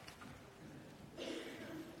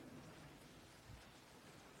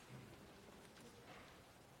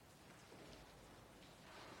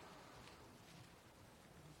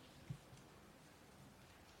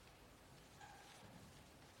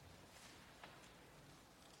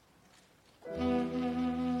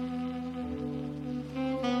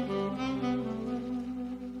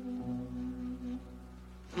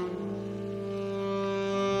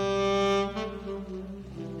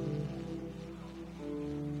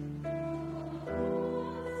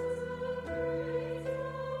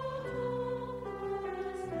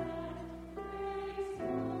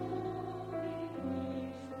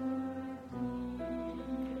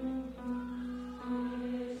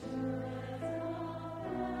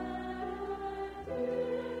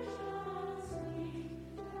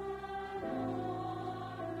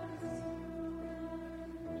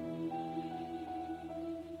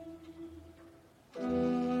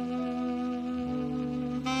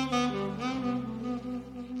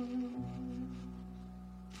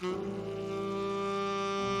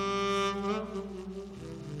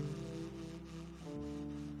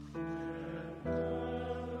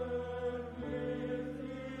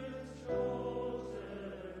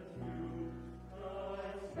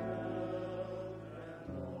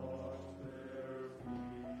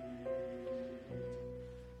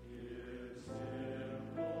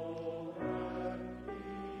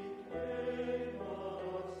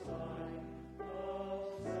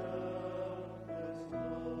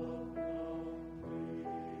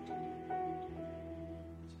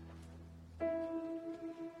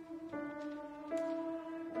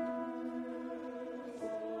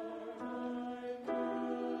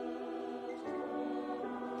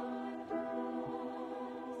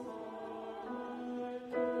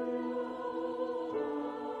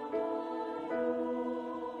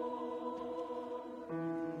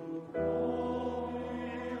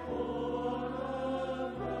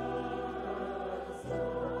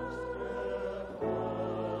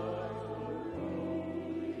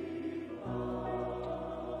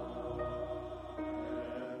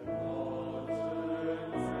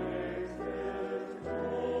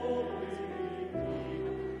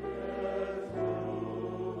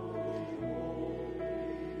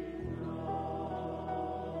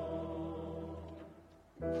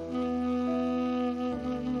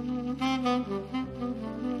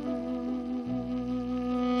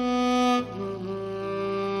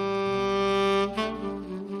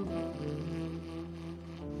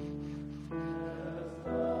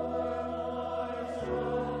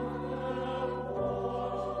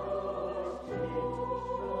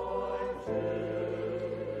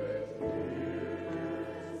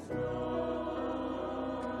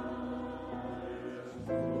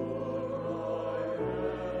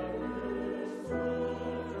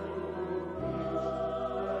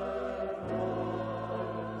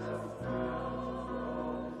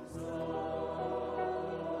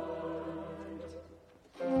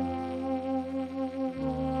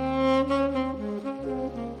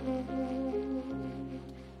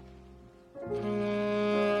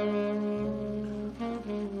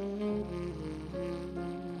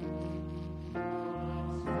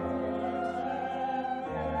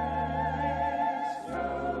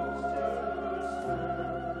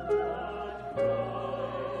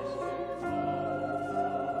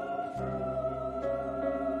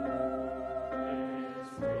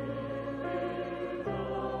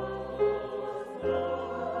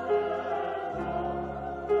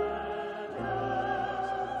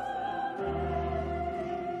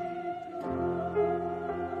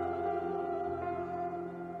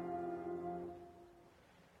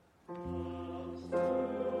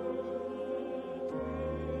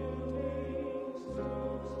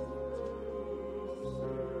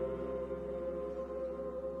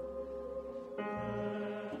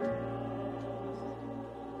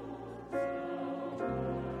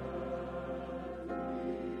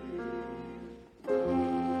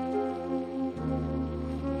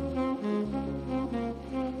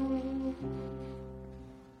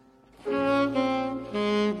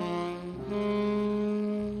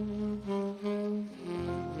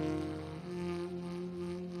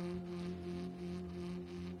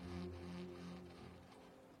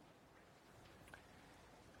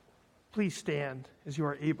 Please stand as you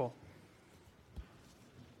are able.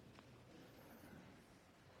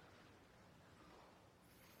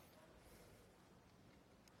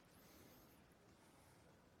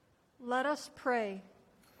 Let us pray.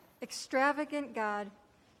 Extravagant God,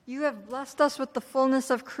 you have blessed us with the fullness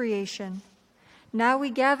of creation. Now we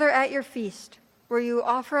gather at your feast, where you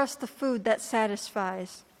offer us the food that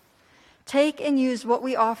satisfies. Take and use what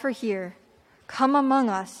we offer here. Come among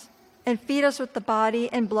us and feed us with the body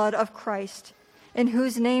and blood of Christ, in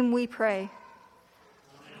whose name we pray.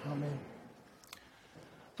 Amen.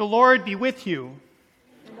 The Lord be with you.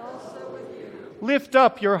 And also with you. Lift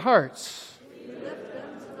up your hearts. We lift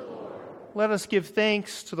them to the Lord. Let us give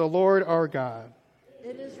thanks to the Lord our God.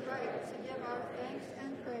 It is right to give our thanks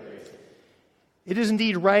and praise. It is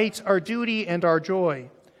indeed right, our duty and our joy,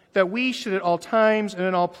 that we should at all times and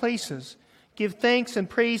in all places give thanks and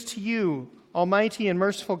praise to you, Almighty and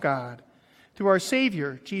merciful God, through our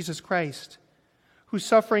Savior, Jesus Christ, whose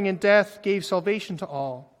suffering and death gave salvation to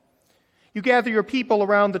all. You gather your people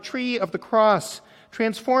around the tree of the cross,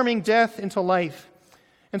 transforming death into life.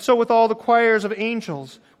 And so with all the choirs of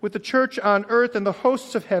angels, with the church on earth and the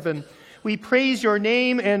hosts of heaven, we praise your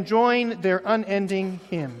name and join their unending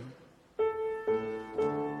hymn.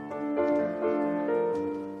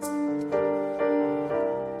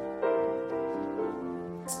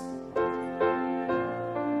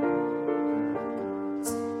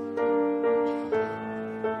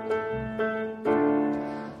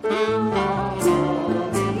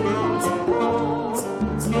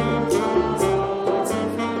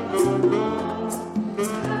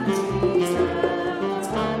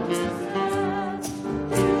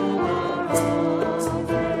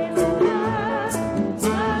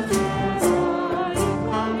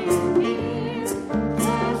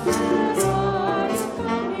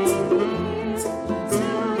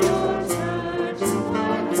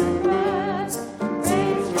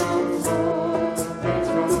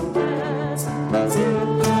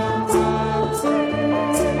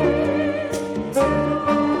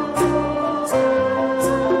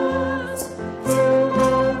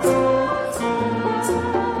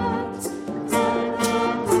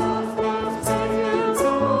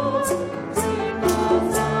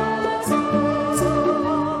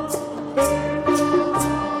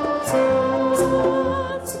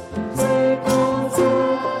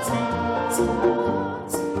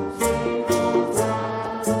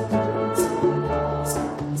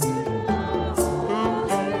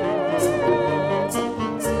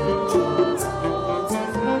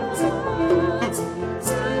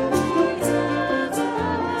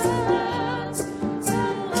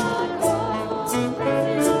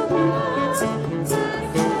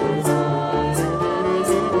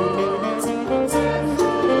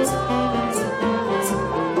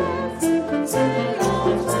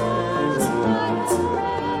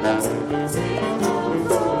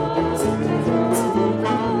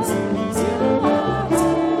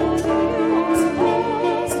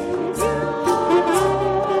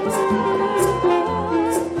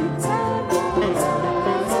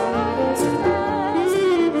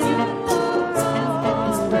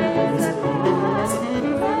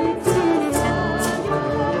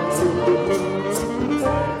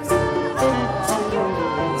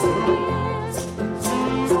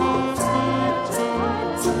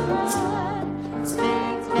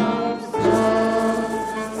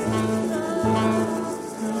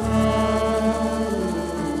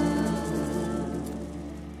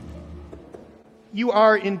 You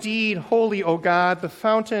are indeed holy, O God, the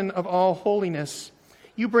fountain of all holiness.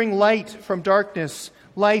 You bring light from darkness,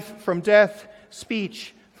 life from death,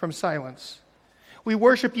 speech from silence. We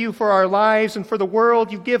worship you for our lives and for the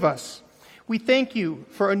world you give us. We thank you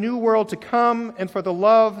for a new world to come and for the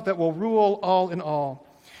love that will rule all in all.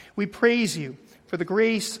 We praise you for the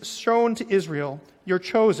grace shown to Israel, your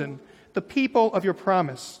chosen, the people of your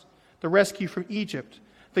promise, the rescue from Egypt,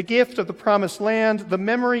 the gift of the promised land, the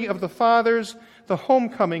memory of the fathers, the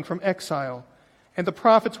homecoming from exile, and the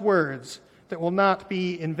prophet's words that will not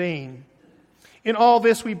be in vain. In all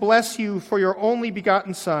this we bless you for your only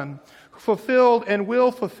begotten Son, who fulfilled and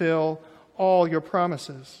will fulfill all your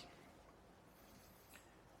promises.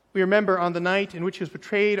 We remember on the night in which he was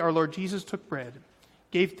betrayed, our Lord Jesus took bread,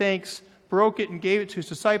 gave thanks, broke it, and gave it to his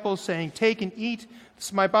disciples, saying, "Take and eat, this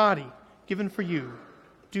is my body, given for you.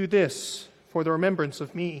 Do this for the remembrance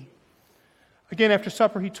of me." Again, after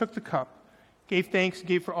supper, he took the cup, gave thanks, and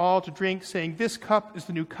gave for all to drink, saying, "This cup is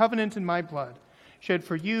the new covenant in my blood, shed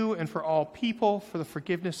for you and for all people for the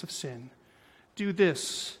forgiveness of sin. Do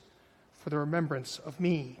this for the remembrance of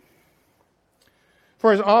me."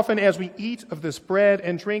 For as often as we eat of this bread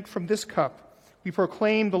and drink from this cup, We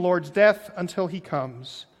proclaim the Lord's death until he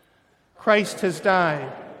comes. Christ has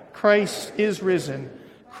died. Christ is risen.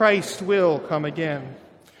 Christ will come again.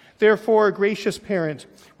 Therefore, gracious parent,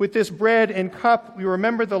 with this bread and cup, we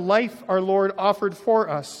remember the life our Lord offered for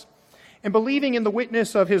us. And believing in the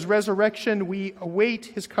witness of his resurrection, we await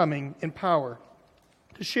his coming in power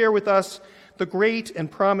to share with us the great and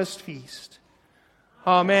promised feast.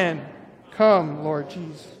 Amen. Come, Lord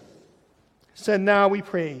Jesus. Send now, we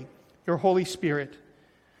pray, your Holy Spirit,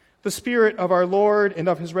 the Spirit of our Lord and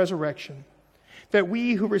of his resurrection, that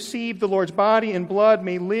we who receive the Lord's body and blood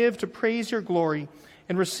may live to praise your glory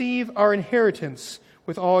and receive our inheritance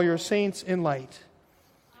with all your saints in light.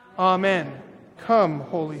 Amen. Come,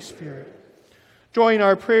 Holy Spirit. Join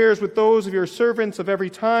our prayers with those of your servants of every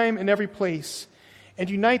time and every place, and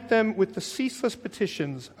unite them with the ceaseless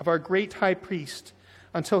petitions of our great high priest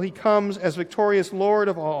until he comes as victorious Lord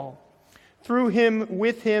of all. Through him,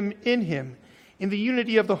 with him, in the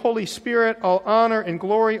unity of the Holy Spirit, all honor and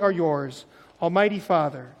glory are yours, Almighty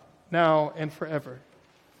Father, now and forever.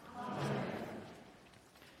 Amen.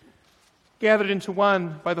 Gathered into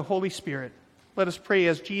one by the Holy Spirit, let us pray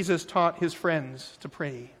as Jesus taught his friends to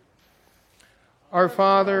pray. Our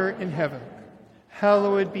Father in heaven,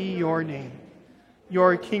 hallowed be your name.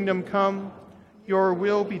 Your kingdom come, your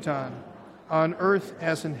will be done, on earth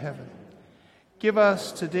as in heaven. Give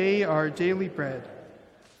us today our daily bread.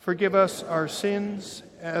 Forgive us our sins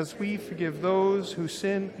as we forgive those who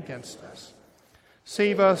sin against us.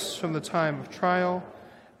 Save us from the time of trial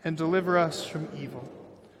and deliver us from evil.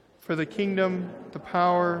 For the kingdom, the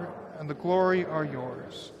power, and the glory are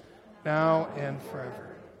yours, now and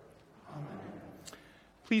forever. Amen.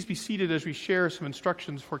 Please be seated as we share some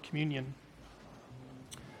instructions for communion.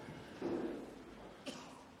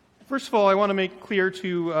 First of all, I want to make clear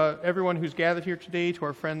to everyone who's gathered here today, to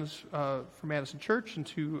our friends from Madison Church, and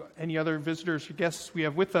to any other visitors or guests we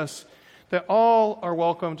have with us, that all are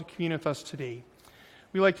welcome to commune with us today.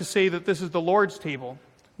 We like to say that this is the Lord's table,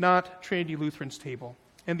 not Trinity Lutheran's table,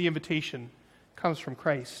 and the invitation comes from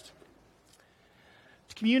Christ.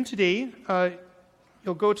 To commune today,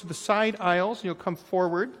 you'll go to the side aisles and you'll come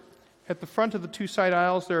forward. At the front of the two side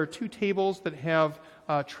aisles, there are two tables that have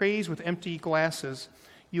trays with empty glasses.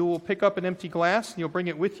 You will pick up an empty glass and you'll bring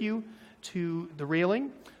it with you to the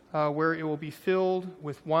railing where it will be filled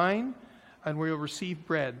with wine and where you'll receive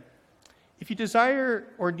bread. If you desire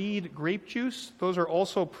or need grape juice, those are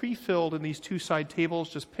also pre-filled in these two side tables.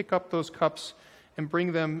 Just pick up those cups and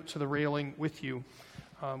bring them to the railing with you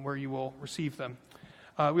where you will receive them.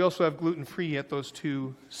 We also have gluten-free at those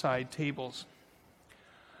two side tables.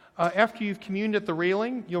 After you've communed at the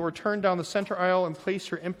railing, you'll return down the center aisle and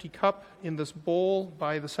place your empty cup in this bowl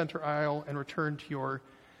by the center aisle and return to your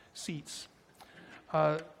seats.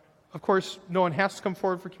 Of course, no one has to come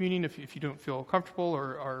forward for communion if you don't feel comfortable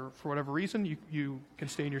or for whatever reason. You can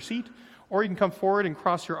stay in your seat, or you can come forward and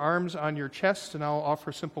cross your arms on your chest, and I'll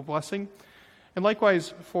offer a simple blessing. And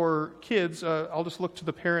likewise, for kids, I'll just look to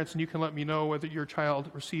the parents, and you can let me know whether your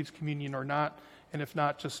child receives communion or not. And if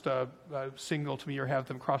not, just signal to me or have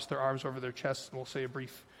them cross their arms over their chests, and we'll say a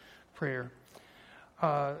brief prayer.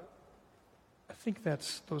 I think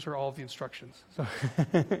those are all of the instructions.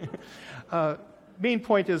 So, main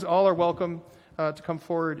point is all are welcome to come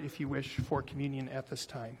forward if you wish for communion at this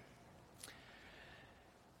time.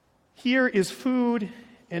 Here is food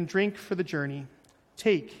and drink for the journey.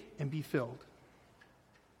 Take and be filled.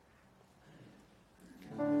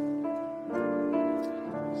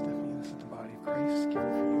 Stephanie, this is the body of Christ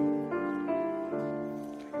given for you.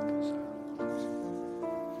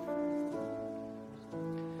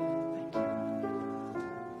 Thank you.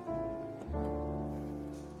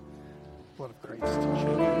 Blood of Christ.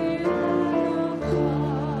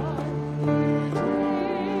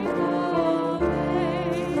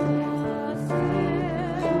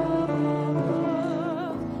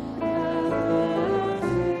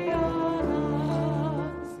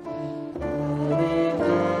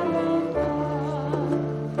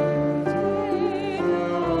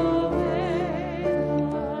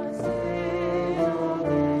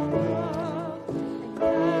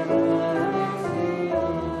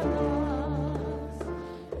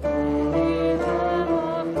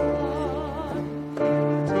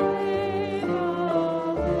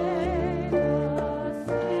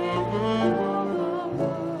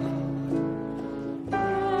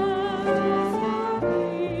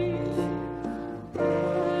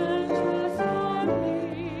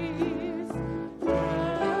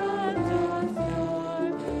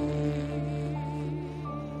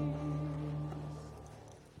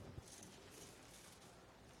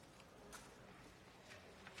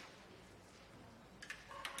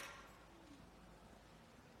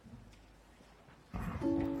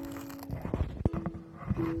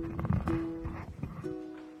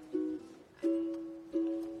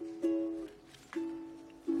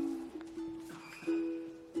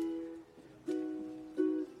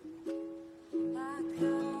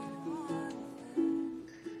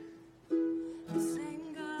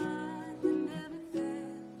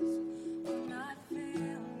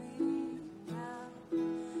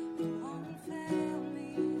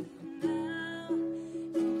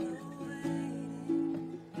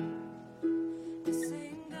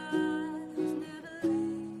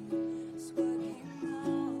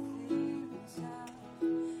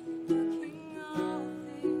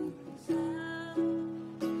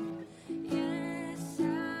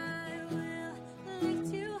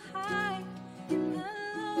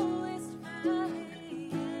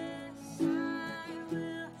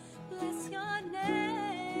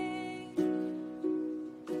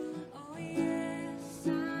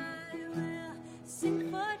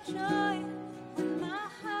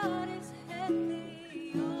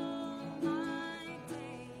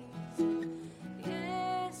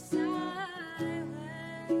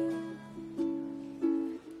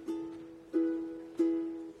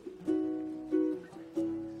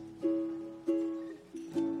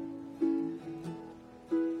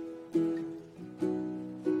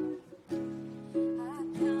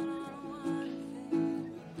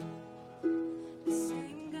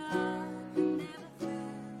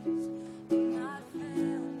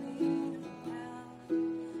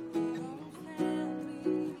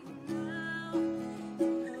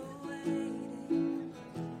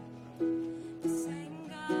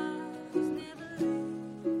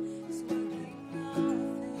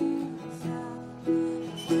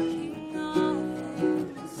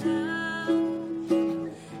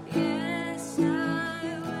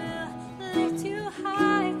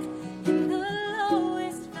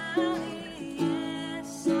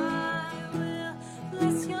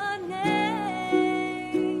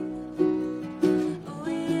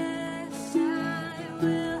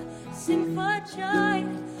 for joy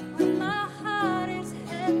when my heart is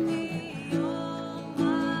heavy all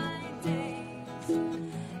my days.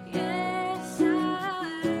 Yes,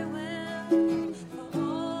 I will for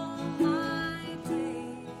all my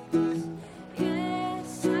days.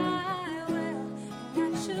 Yes, I will,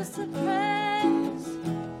 and I choose to praise,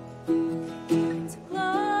 to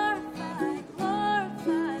glorify,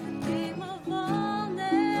 glorify the name of all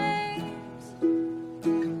names.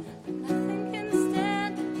 Nothing can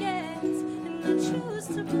stand against, and I choose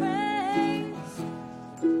to praise,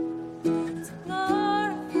 to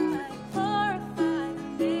glorify, glorify the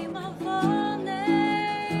name of all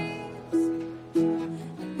names.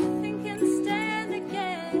 Nothing can stand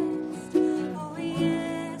against. Oh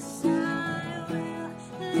yes, I will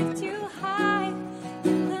lift you high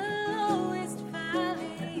in the lowest valley.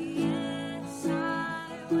 Yes, I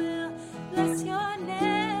will bless your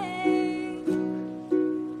name.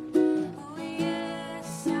 Oh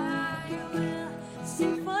yes, I will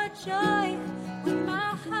sing for joy when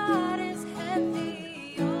my heart is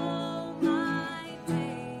heavy all my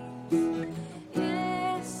days.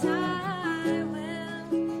 Yes, I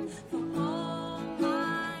will for all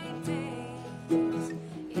my days.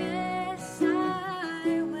 Yes,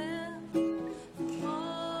 I will for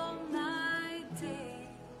all my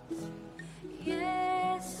days.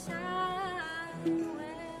 Yes, I will.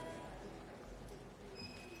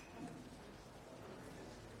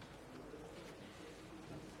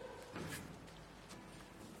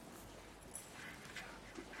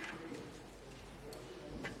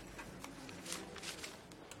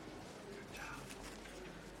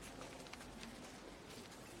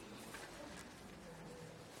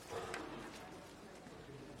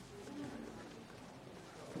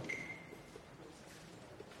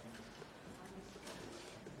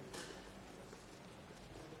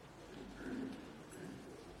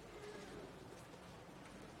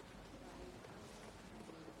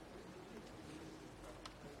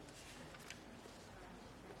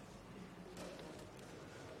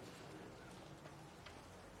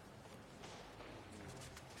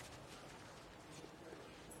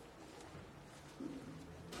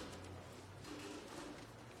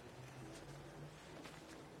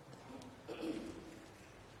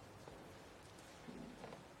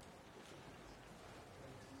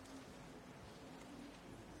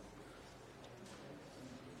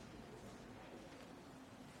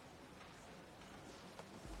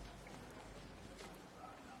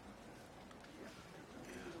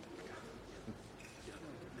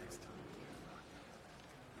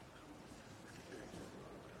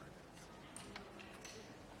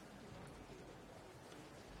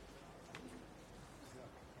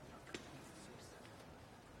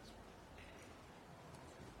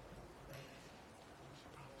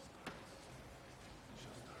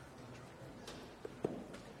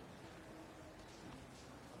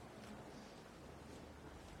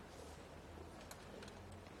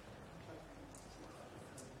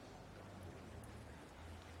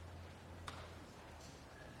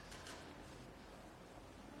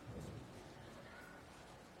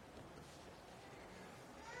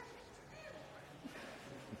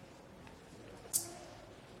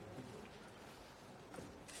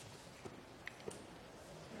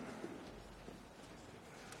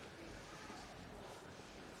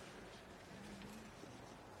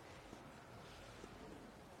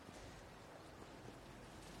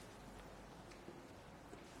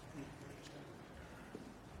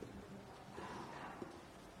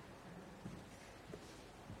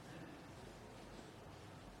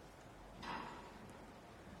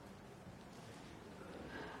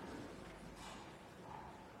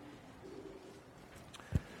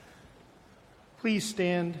 Please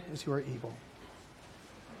stand as you are able.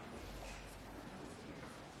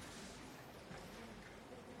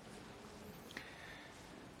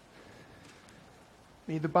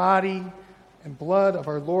 May the body and blood of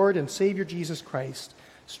our Lord and Savior Jesus Christ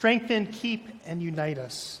strengthen, keep, and unite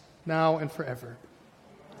us now and forever.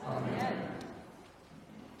 Amen.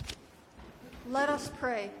 Let us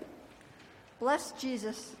pray. Bless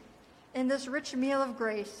Jesus. In this rich meal of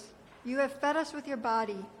grace, you have fed us with your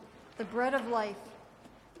body, the bread of life.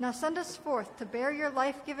 Now send us forth to bear your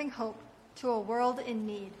life-giving hope to a world in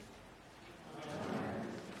need.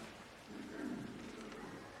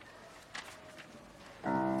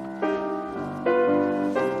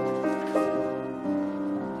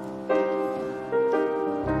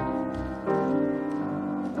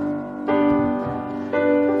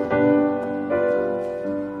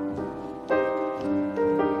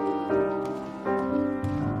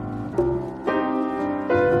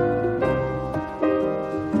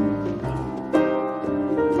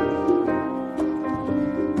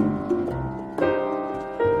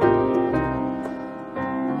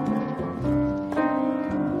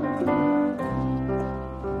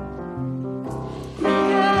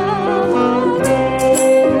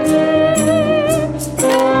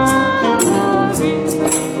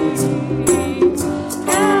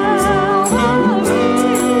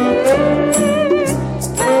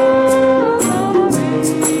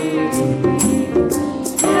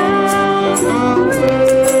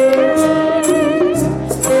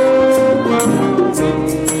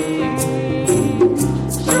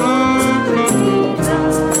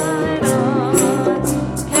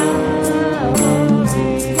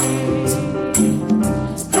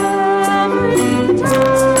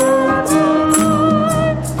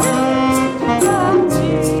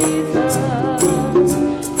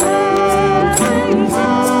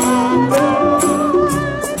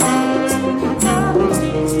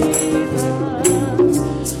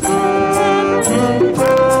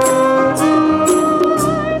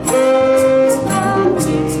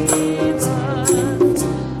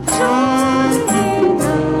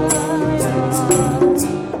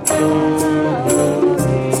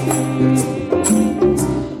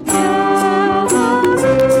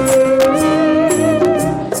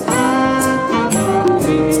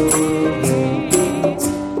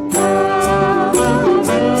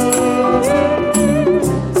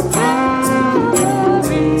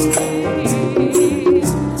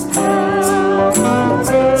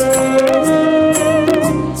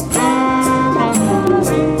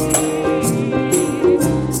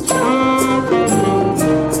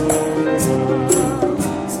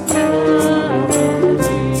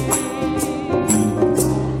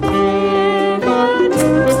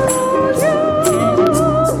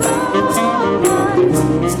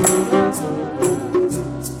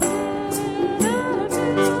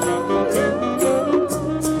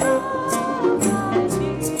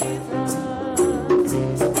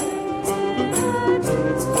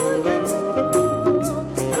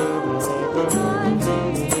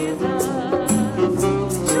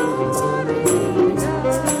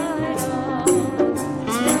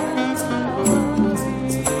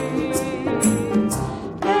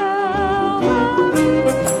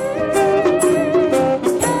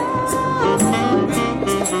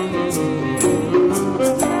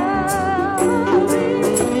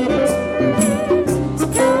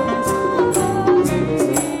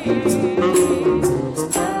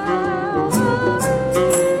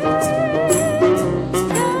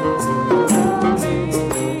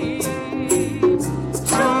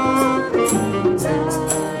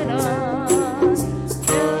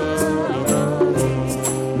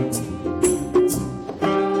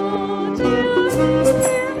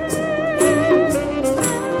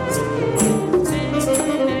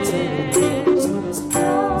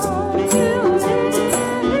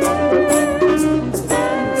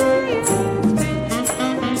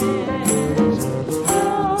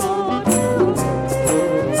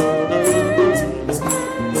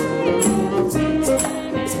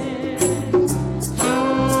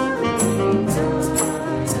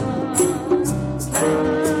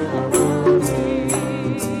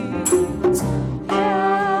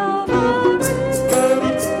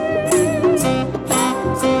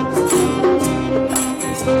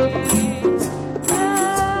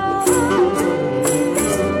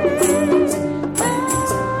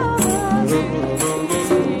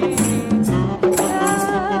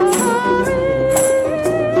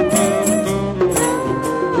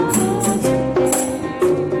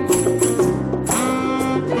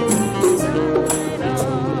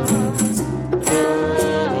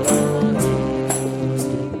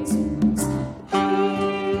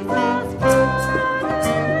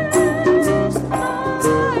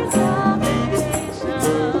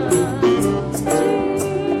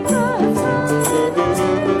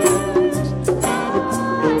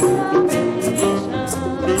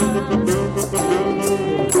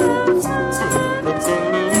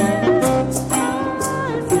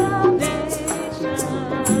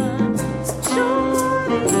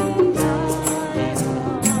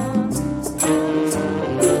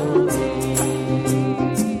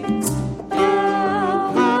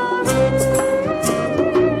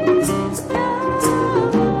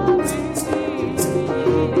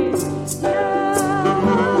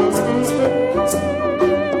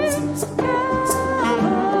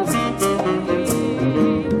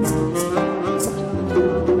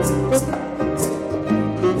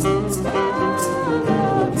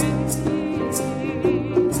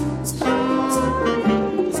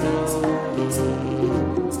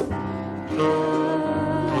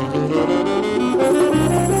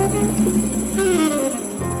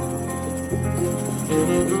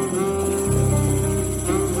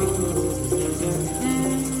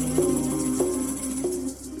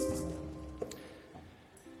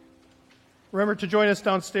 Remember to join us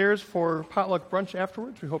downstairs for potluck brunch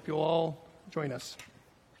afterwards. We hope you'll all join us.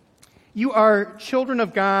 You are children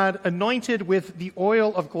of God, anointed with the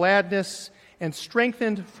oil of gladness and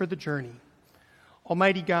strengthened for the journey.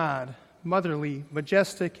 Almighty God, motherly,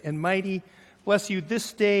 majestic, and mighty, bless you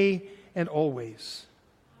this day and always.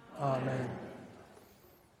 Amen.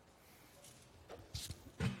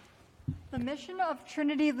 The mission of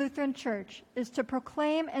Trinity Lutheran Church is to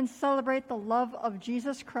proclaim and celebrate the love of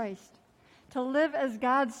Jesus Christ, to live as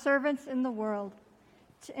God's servants in the world,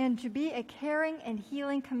 and to be a caring and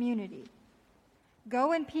healing community.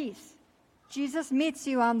 Go in peace. Jesus meets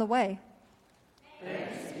you on the way.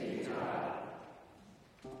 Thanks be to God.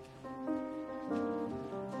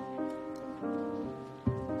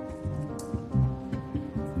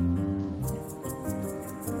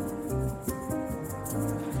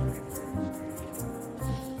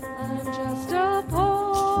 I'm just a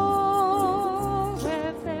poor,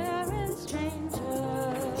 wayfaring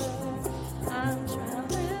stranger. I'm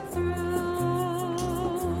traveling through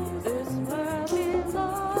this world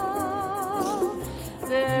below.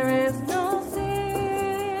 There is no sickness,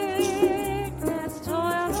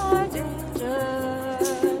 toil, or danger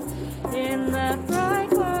in that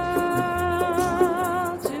bright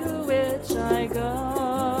world to which I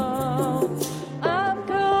go. I'm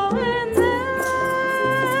going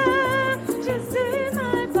there to see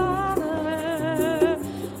my Father.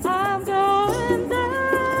 I'm going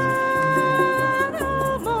there,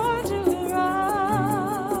 no more to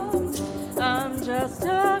roam. I'm just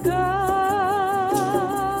a girl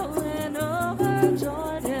going over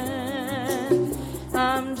Jordan.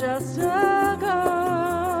 I'm just a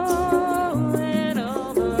girl going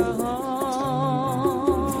over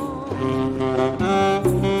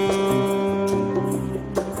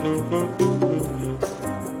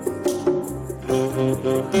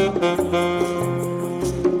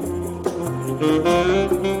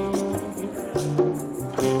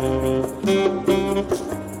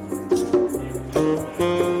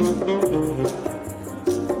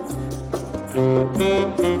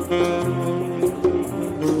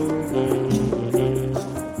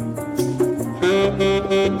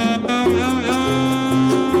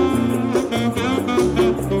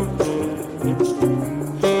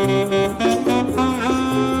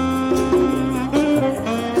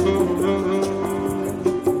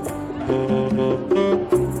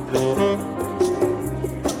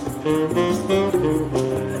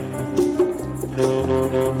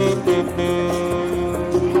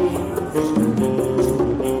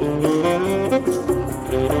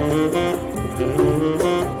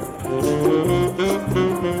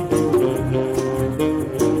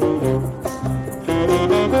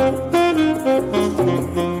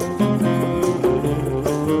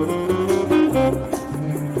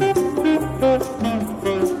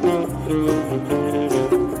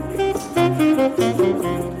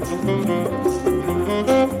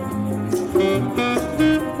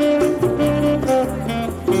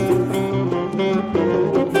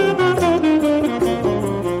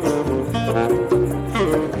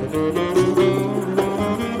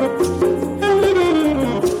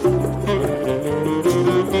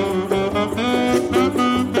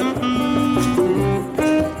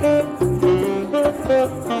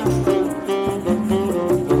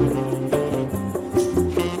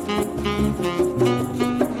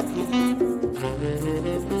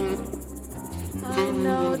I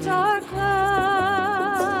know dark clouds